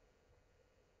quickly.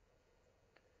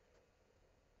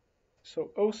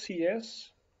 So OCS,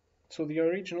 so the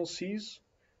original C's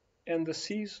and the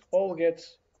C's all get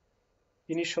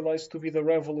initialized to be the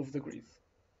revel of the grid.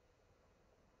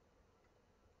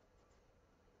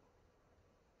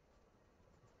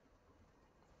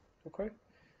 Okay.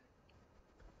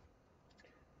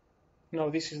 Now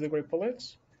this is the gray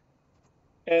palettes,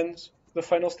 and the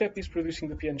final step is producing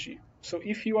the PNG. So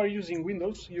if you are using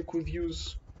Windows, you could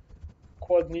use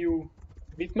quad new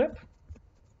bitmap,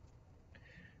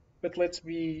 but let's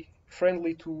be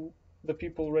friendly to the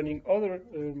people running other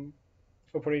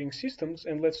operating systems,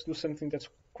 and let's do something that's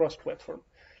cross-platform.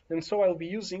 And so I'll be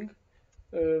using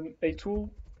a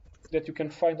tool that you can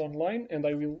find online, and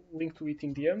I will link to it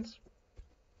in the end.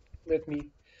 Let me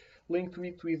link to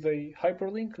it with a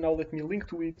hyperlink. Now let me link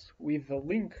to it with the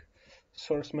link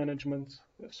source management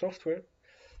software.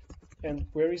 And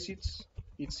where is it?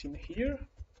 It's in here.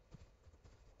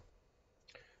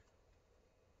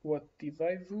 What did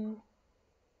I do?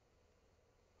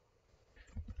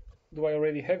 Do I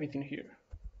already have it in here?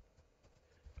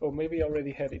 Oh, maybe I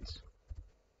already had it.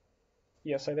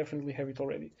 Yes, I definitely have it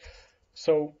already.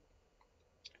 So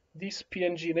this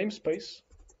PNG namespace,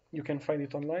 you can find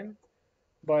it online,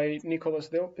 by Nicholas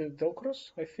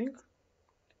Delcros, I think,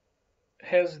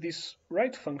 has this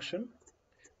write function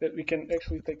that we can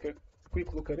actually take a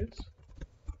quick look at it.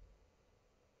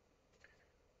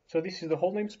 So this is the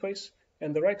whole namespace,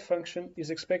 and the write function is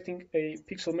expecting a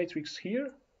pixel matrix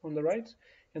here on the right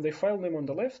and a file name on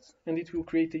the left, and it will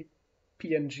create a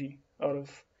PNG out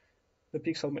of the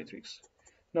pixel matrix.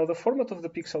 Now the format of the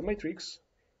pixel matrix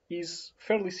is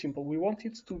fairly simple. We want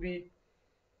it to be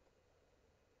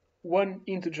one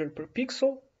integer per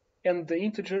pixel, and the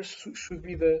integers should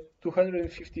be the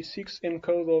 256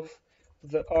 encode of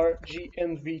the R, G,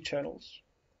 and B channels.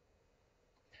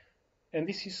 And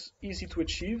this is easy to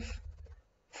achieve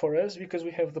for us because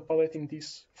we have the palette in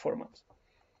this format.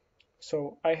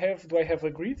 So do I have a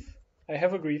grid? I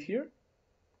have a grid here.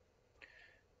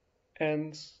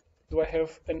 And do I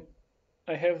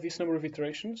have this number of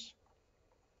iterations.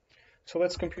 So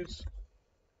let's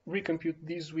recompute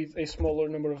these with a smaller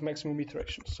number of maximum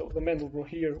iterations. So the Mandelbrot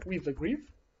here with the grid.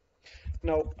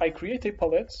 Now I create a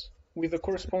palette with the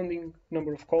corresponding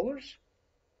number of colors.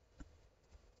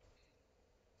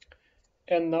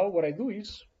 And now what I do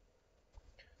is,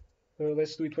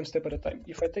 let's do it one step at a time.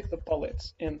 If I take the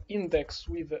palette and index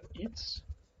with the its,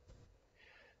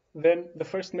 then the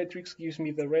first matrix gives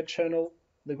me the red channel,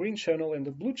 the green channel, and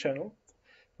the blue channel.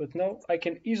 But now I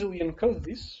can easily encode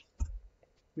this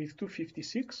with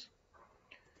 256.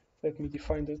 Let me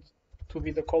define it to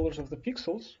be the colors of the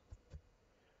pixels,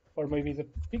 or maybe the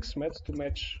pixmat to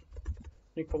match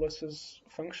Nicholas's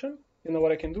function. And now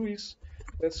what I can do is,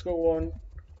 let's go on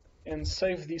and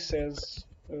save this as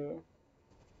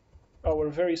our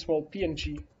very small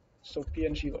PNG. So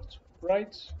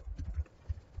png.write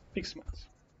pixmat.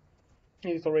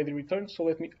 And it already returned. So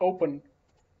let me open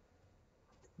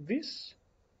this.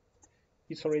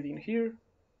 It's already in here.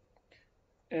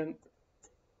 And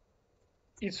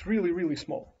it's really, really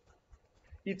small.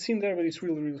 It's in there, but it's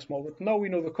really, really small. But now we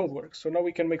know the code works. So now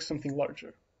we can make something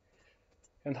larger.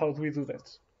 And how do we do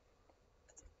that?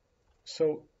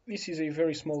 So this is a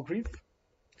very small grid.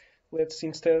 Let's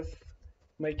instead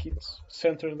make it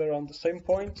centered around the same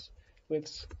point.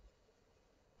 Let's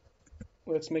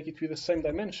make it with the same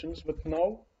dimensions, but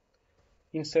now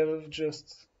instead of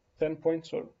just 10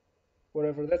 points or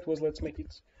whatever that was, let's make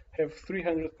it have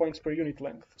 300 points per unit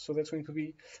length. So that's going to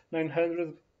be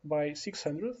 900 by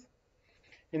 600.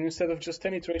 And instead of just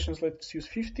 10 iterations, let's use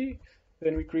 50.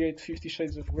 Then we create 50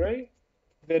 shades of gray.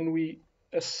 Then we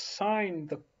assign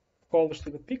the colors to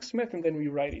the pixmat, and then we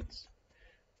write it.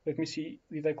 Let me see,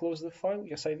 did I close the file?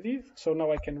 Yes, I did. So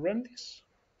now I can run this,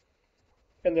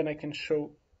 and then I can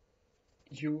show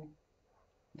you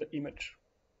the image.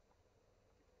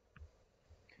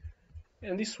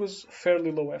 And this was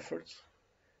fairly low effort.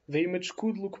 The image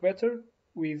could look better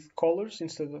with colors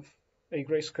instead of a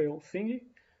grayscale thingy,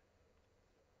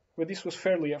 but this was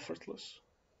fairly effortless.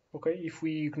 Okay, if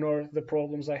we ignore the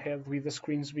problems I had with the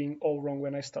screens being all wrong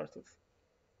when I started.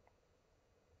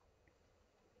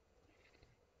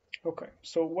 Okay,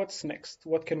 so what's next?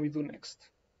 What can we do next?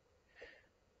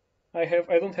 I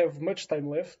don't have much time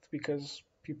left because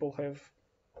people have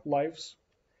lives.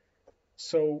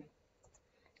 So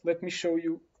let me show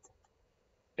you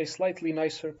a slightly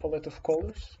nicer palette of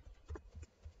colors.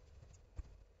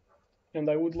 And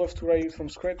I would love to write it from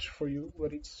scratch for you,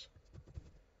 but it's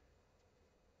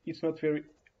not very,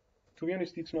 to be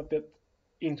honest, it's not that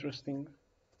interesting.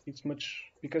 It's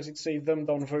much, because it's a dumbed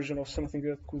down version of something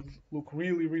that could look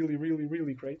really, really, really,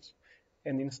 really great.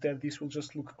 And instead this will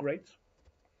just look great.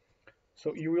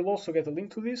 So you will also get a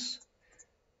link to this.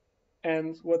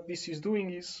 And what this is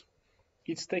doing is,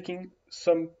 it's taking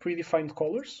some predefined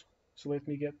colors. So let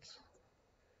me get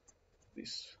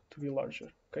this to be larger.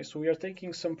 Okay, so we are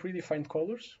taking some predefined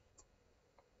colors.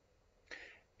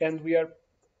 And we are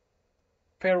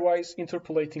pairwise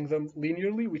interpolating them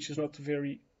linearly, which is not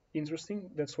very interesting.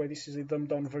 That's why this is a dumbed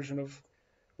down version of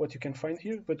what you can find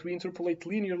here. But we interpolate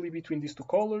linearly between these two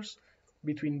colors,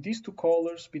 between these two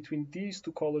colors, between these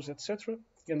two colors, etc.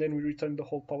 And then we return the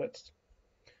whole palette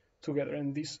together.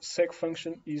 And this seg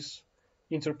function is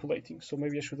interpolating. So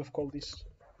maybe I should have called this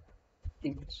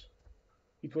int.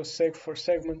 It was seg for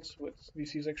segments, but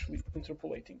this is actually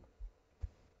interpolating.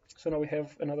 So now we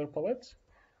have another palette.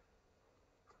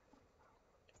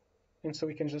 And so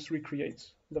we can just recreate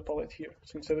the palette here.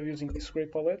 So instead of using this gray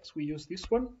palette, we use this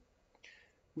one.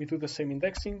 We do the same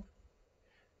indexing.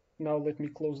 Now let me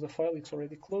close the file, it's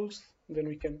already closed. Then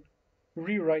we can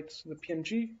rewrite the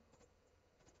PNG.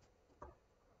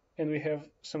 And we have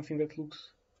something that looks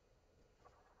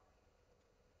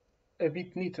a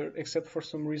bit neater, except for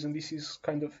some reason this is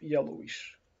kind of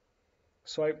yellowish.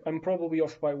 So I'm probably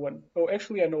off by 1. Oh,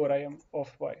 actually I know what I am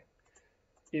off by.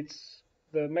 It's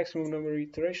the maximum number of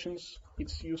iterations.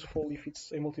 It's useful if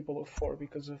it's a multiple of 4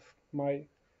 because of my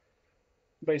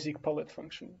basic palette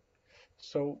function.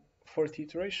 So 40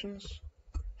 iterations,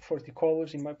 40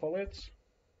 colors in my palette,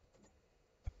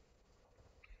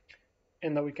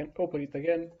 and now we can open it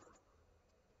again,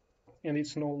 and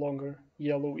it's no longer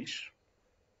yellowish.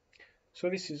 So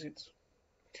this is it.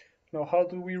 Now how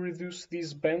do we reduce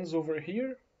these bands over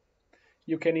here?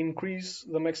 You can increase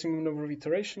the maximum number of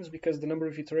iterations, because the number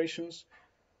of iterations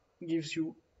gives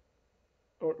you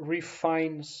or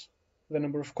refines the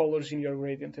number of colors in your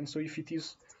gradient. And so if it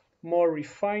is more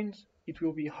refined, it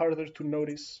will be harder to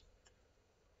notice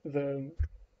the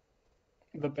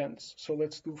bands. So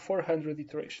let's do 400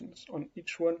 iterations on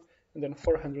each one, and then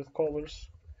 400 colors,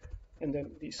 and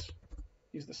then this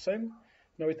is the same.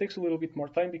 Now it takes a little bit more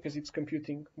time because it's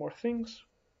computing more things.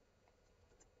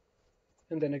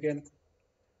 And then again,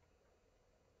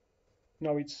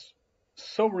 now it's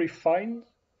so refined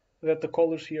that the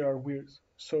colors here are weird.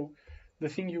 So the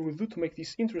thing you would do to make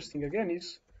this interesting again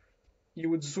is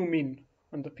you would zoom in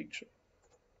on the picture.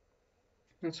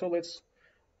 And so let's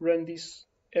run this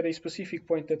at a specific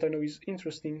point that I know is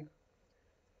interesting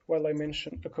while I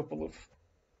mention a couple of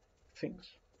things.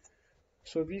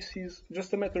 So this is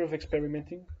just a matter of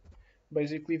experimenting.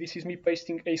 Basically, this is me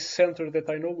pasting a center that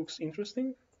I know looks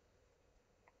interesting.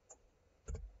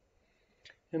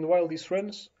 And while this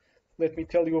runs, let me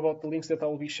tell you about the links that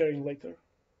I'll be sharing later.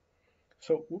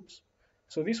 So, oops.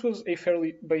 So this was a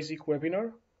fairly basic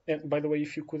webinar. And by the way,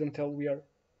 if you couldn't tell, we are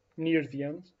near the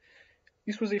end.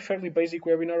 This was a fairly basic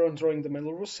webinar on drawing the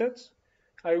Mandelbrot set.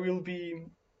 I will be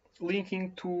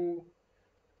linking to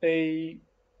a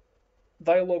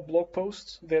Dyalog blog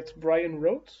post that Brian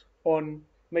wrote on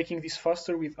making this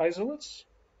faster with isolates.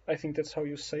 I think that's how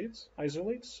you say it.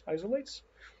 Isolates.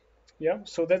 Yeah,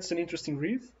 so that's an interesting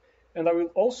read. And I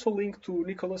will also link to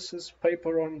Nicholas's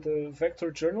paper on the Vector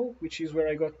Journal, which is where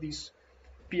I got this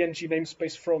PNG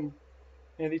namespace from.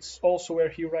 And it's also where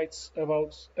he writes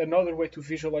about another way to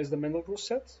visualize the Mandelbrot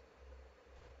set.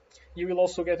 You will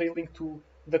also get a link to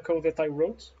the code that I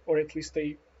wrote, or at least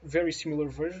a very similar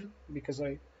version, because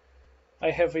I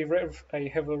have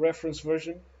a reference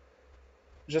version,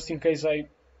 just in case I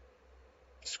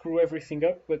screw everything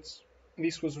up, but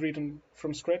this was written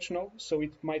from scratch now, so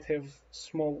it might have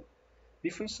small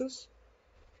differences.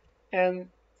 And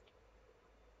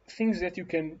things that you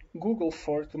can Google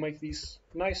for to make this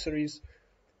nicer is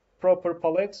proper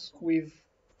palettes with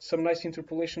some nice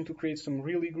interpolation to create some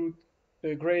really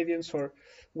good gradients, or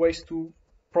ways to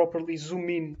properly zoom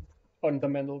in on the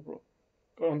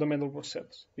Mandelbrot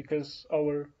set, because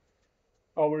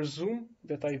our zoom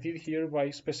that I did here by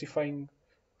specifying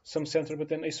some center but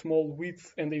then a small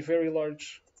width and a very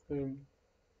large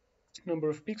number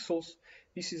of pixels,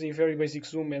 this is a very basic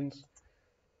zoom, and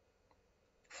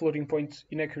floating point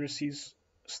inaccuracies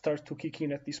start to kick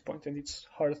in at this point, and it's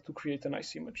hard to create a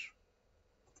nice image.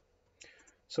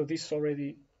 So this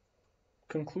already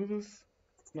concluded.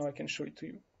 Now I can show it to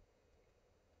you.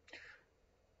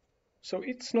 So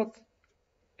it's not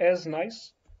as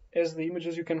nice as the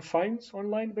images you can find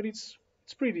online, but it's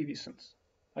pretty decent,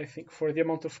 I think, for the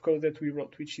amount of code that we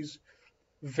wrote, which is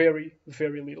very,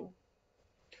 very little.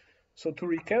 So to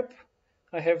recap,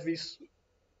 I have this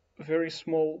very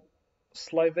small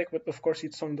slide deck, but of course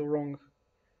it's on the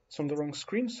wrong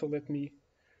screen. So let me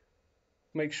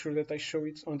make sure that I show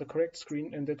it on the correct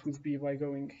screen, and that would be by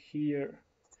going here.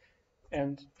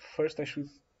 And first I should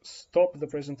stop the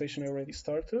presentation I already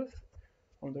started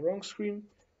on the wrong screen,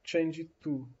 change it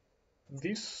to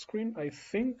this screen, I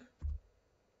think.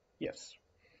 Yes.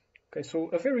 Okay, so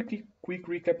a very quick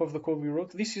recap of the code we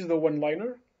wrote. This is the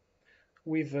one-liner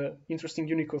with interesting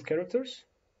Unicode characters.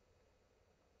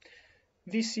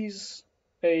 This is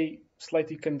a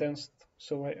slightly condensed,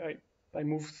 so I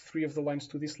moved 3 of the lines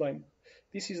to this line.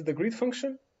 This is the grid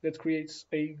function that creates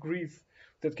a grid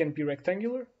that can be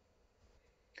rectangular.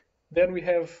 Then we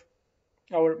have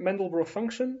our Mandelbrot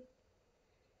function,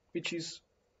 which is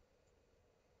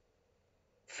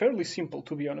fairly simple,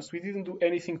 to be honest. We didn't do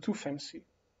anything too fancy.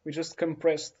 We just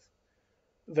compressed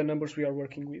the numbers we are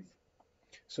working with.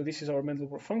 So this is our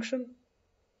Mandelbrot function.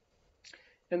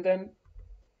 And then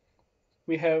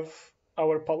we have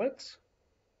our palette,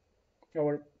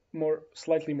 our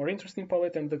slightly more interesting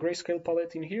palette, and the grayscale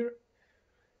palette in here.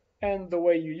 And the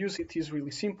way you use it is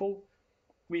really simple.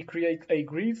 We create a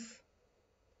grid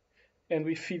and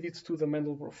we feed it to the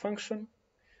Mandelbrot function.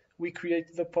 We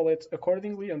create the palette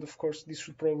accordingly, and of course this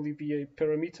should probably be a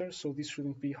parameter, so this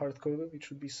shouldn't be hard-coded. It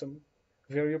should be some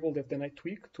variable that then I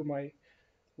tweak to my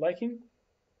liking.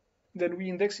 Then we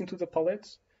index into the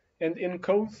palette and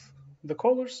encode the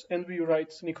colors, and we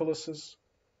use Nicholas's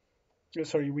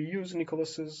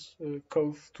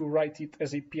code to write it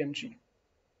as a PNG.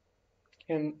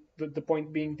 And the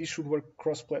point being, this should work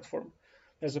cross-platform,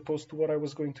 as opposed to what I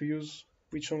was going to use,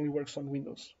 which only works on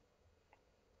Windows.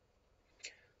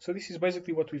 So this is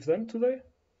basically what we've done today.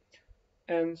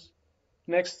 And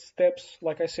next steps,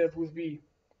 like I said, would be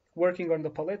working on the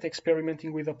palette,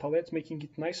 experimenting with the palette, making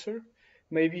it nicer.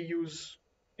 Maybe use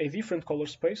a different color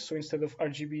space. So instead of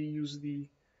RGB, use the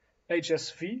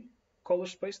HSV color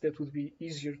space. That would be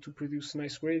easier to produce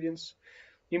nice gradients.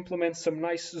 Implement some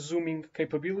nice zooming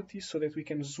capabilities so that we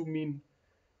can zoom in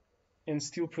and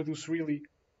still produce really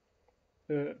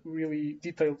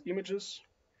detailed images.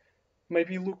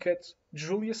 Maybe look at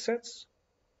Julia sets,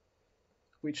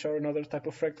 which are another type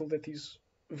of fractal that is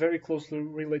very closely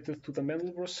related to the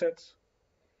Mandelbrot set,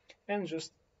 and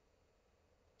just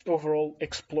overall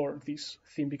explore this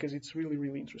theme because it's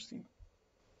really interesting.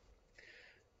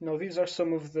 Now these are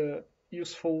some of the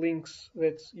useful links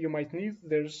that you might need.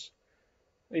 There's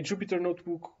a Jupyter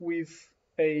notebook with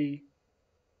a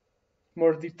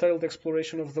more detailed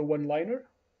exploration of the one-liner.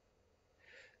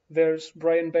 There's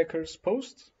Brian Becker's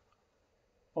post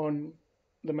on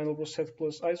the Mandelbrot set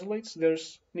plus isolates.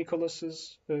 There's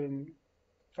Nicholas's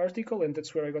article, and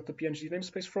that's where I got the PNG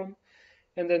namespace from.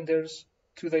 And then there's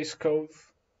today's code,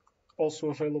 also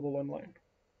available online.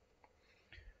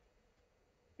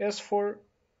 As for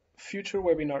future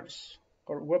webinars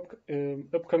or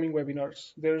upcoming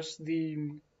webinars, there's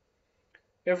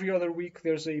every other week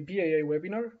there's a BAA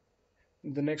webinar.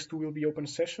 The next two will be open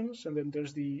sessions, and then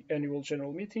there's the annual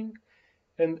general meeting.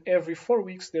 And every 4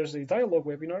 weeks there's a dialogue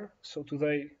webinar. So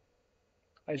today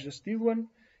I just did one.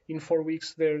 In 4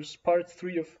 weeks there's part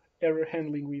 3 of error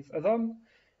handling with Adam,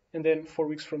 and then 4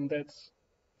 weeks from that,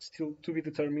 still to be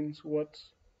determined who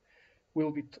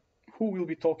will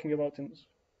be talking about and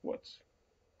what.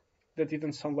 That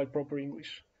didn't sound like proper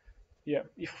English. Yeah,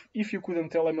 if you couldn't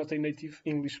tell, I'm not a native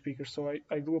English speaker, so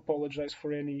I do apologize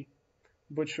for any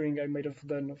butchering I might have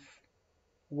done of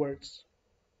words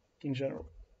in general.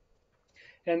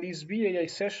 And these BAA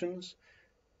sessions,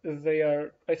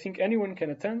 I think anyone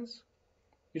can attend.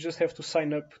 You just have to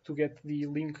sign up to get the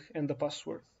link and the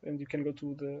password, and you can go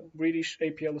to the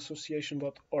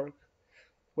BritishAPLAssociation.org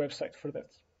website for that.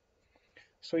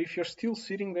 So if you're still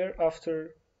sitting there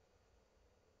after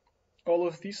all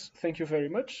of this, thank you very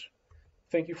much.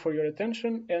 Thank you for your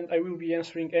attention, and I will be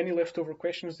answering any leftover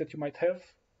questions that you might have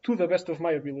to the best of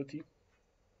my ability.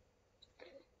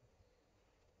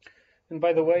 And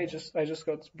by the way, I just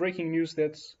got breaking news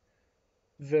that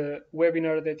the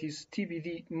webinar that is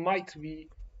TBD might be,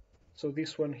 so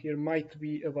this one here might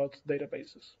be about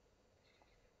databases.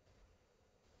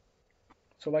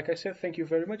 So like I said, thank you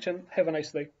very much and have a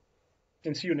nice day.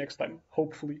 And see you next time,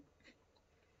 hopefully.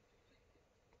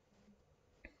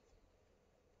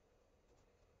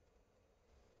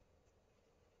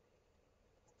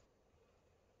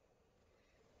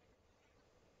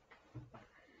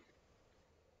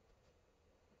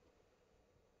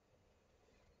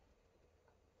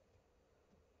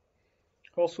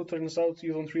 Also turns out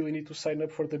you don't really need to sign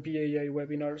up for the BAA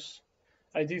webinars.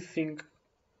 I did think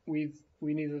we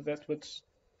needed that, but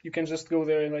you can just go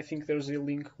there, and I think there's a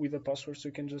link with a password, so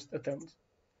you can just attend.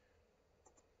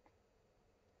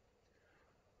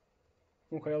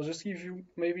 Okay, I'll just give you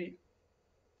maybe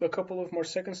a couple of more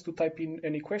seconds to type in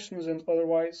any questions, and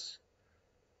otherwise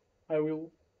I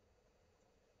will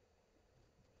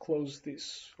close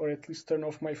this, or at least turn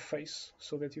off my face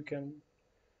so that you can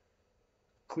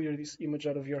clear this image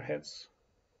out of your heads.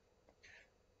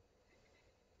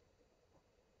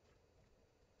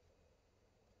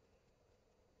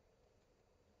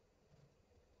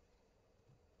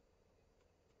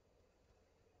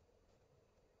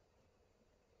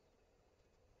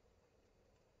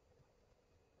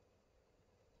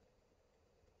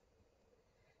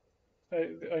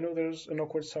 I know there's an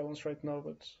awkward silence right now,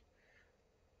 but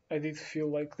I did feel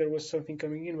like there was something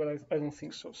coming in, but I don't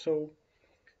think so. So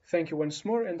thank you once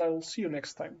more, and I will see you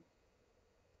next time.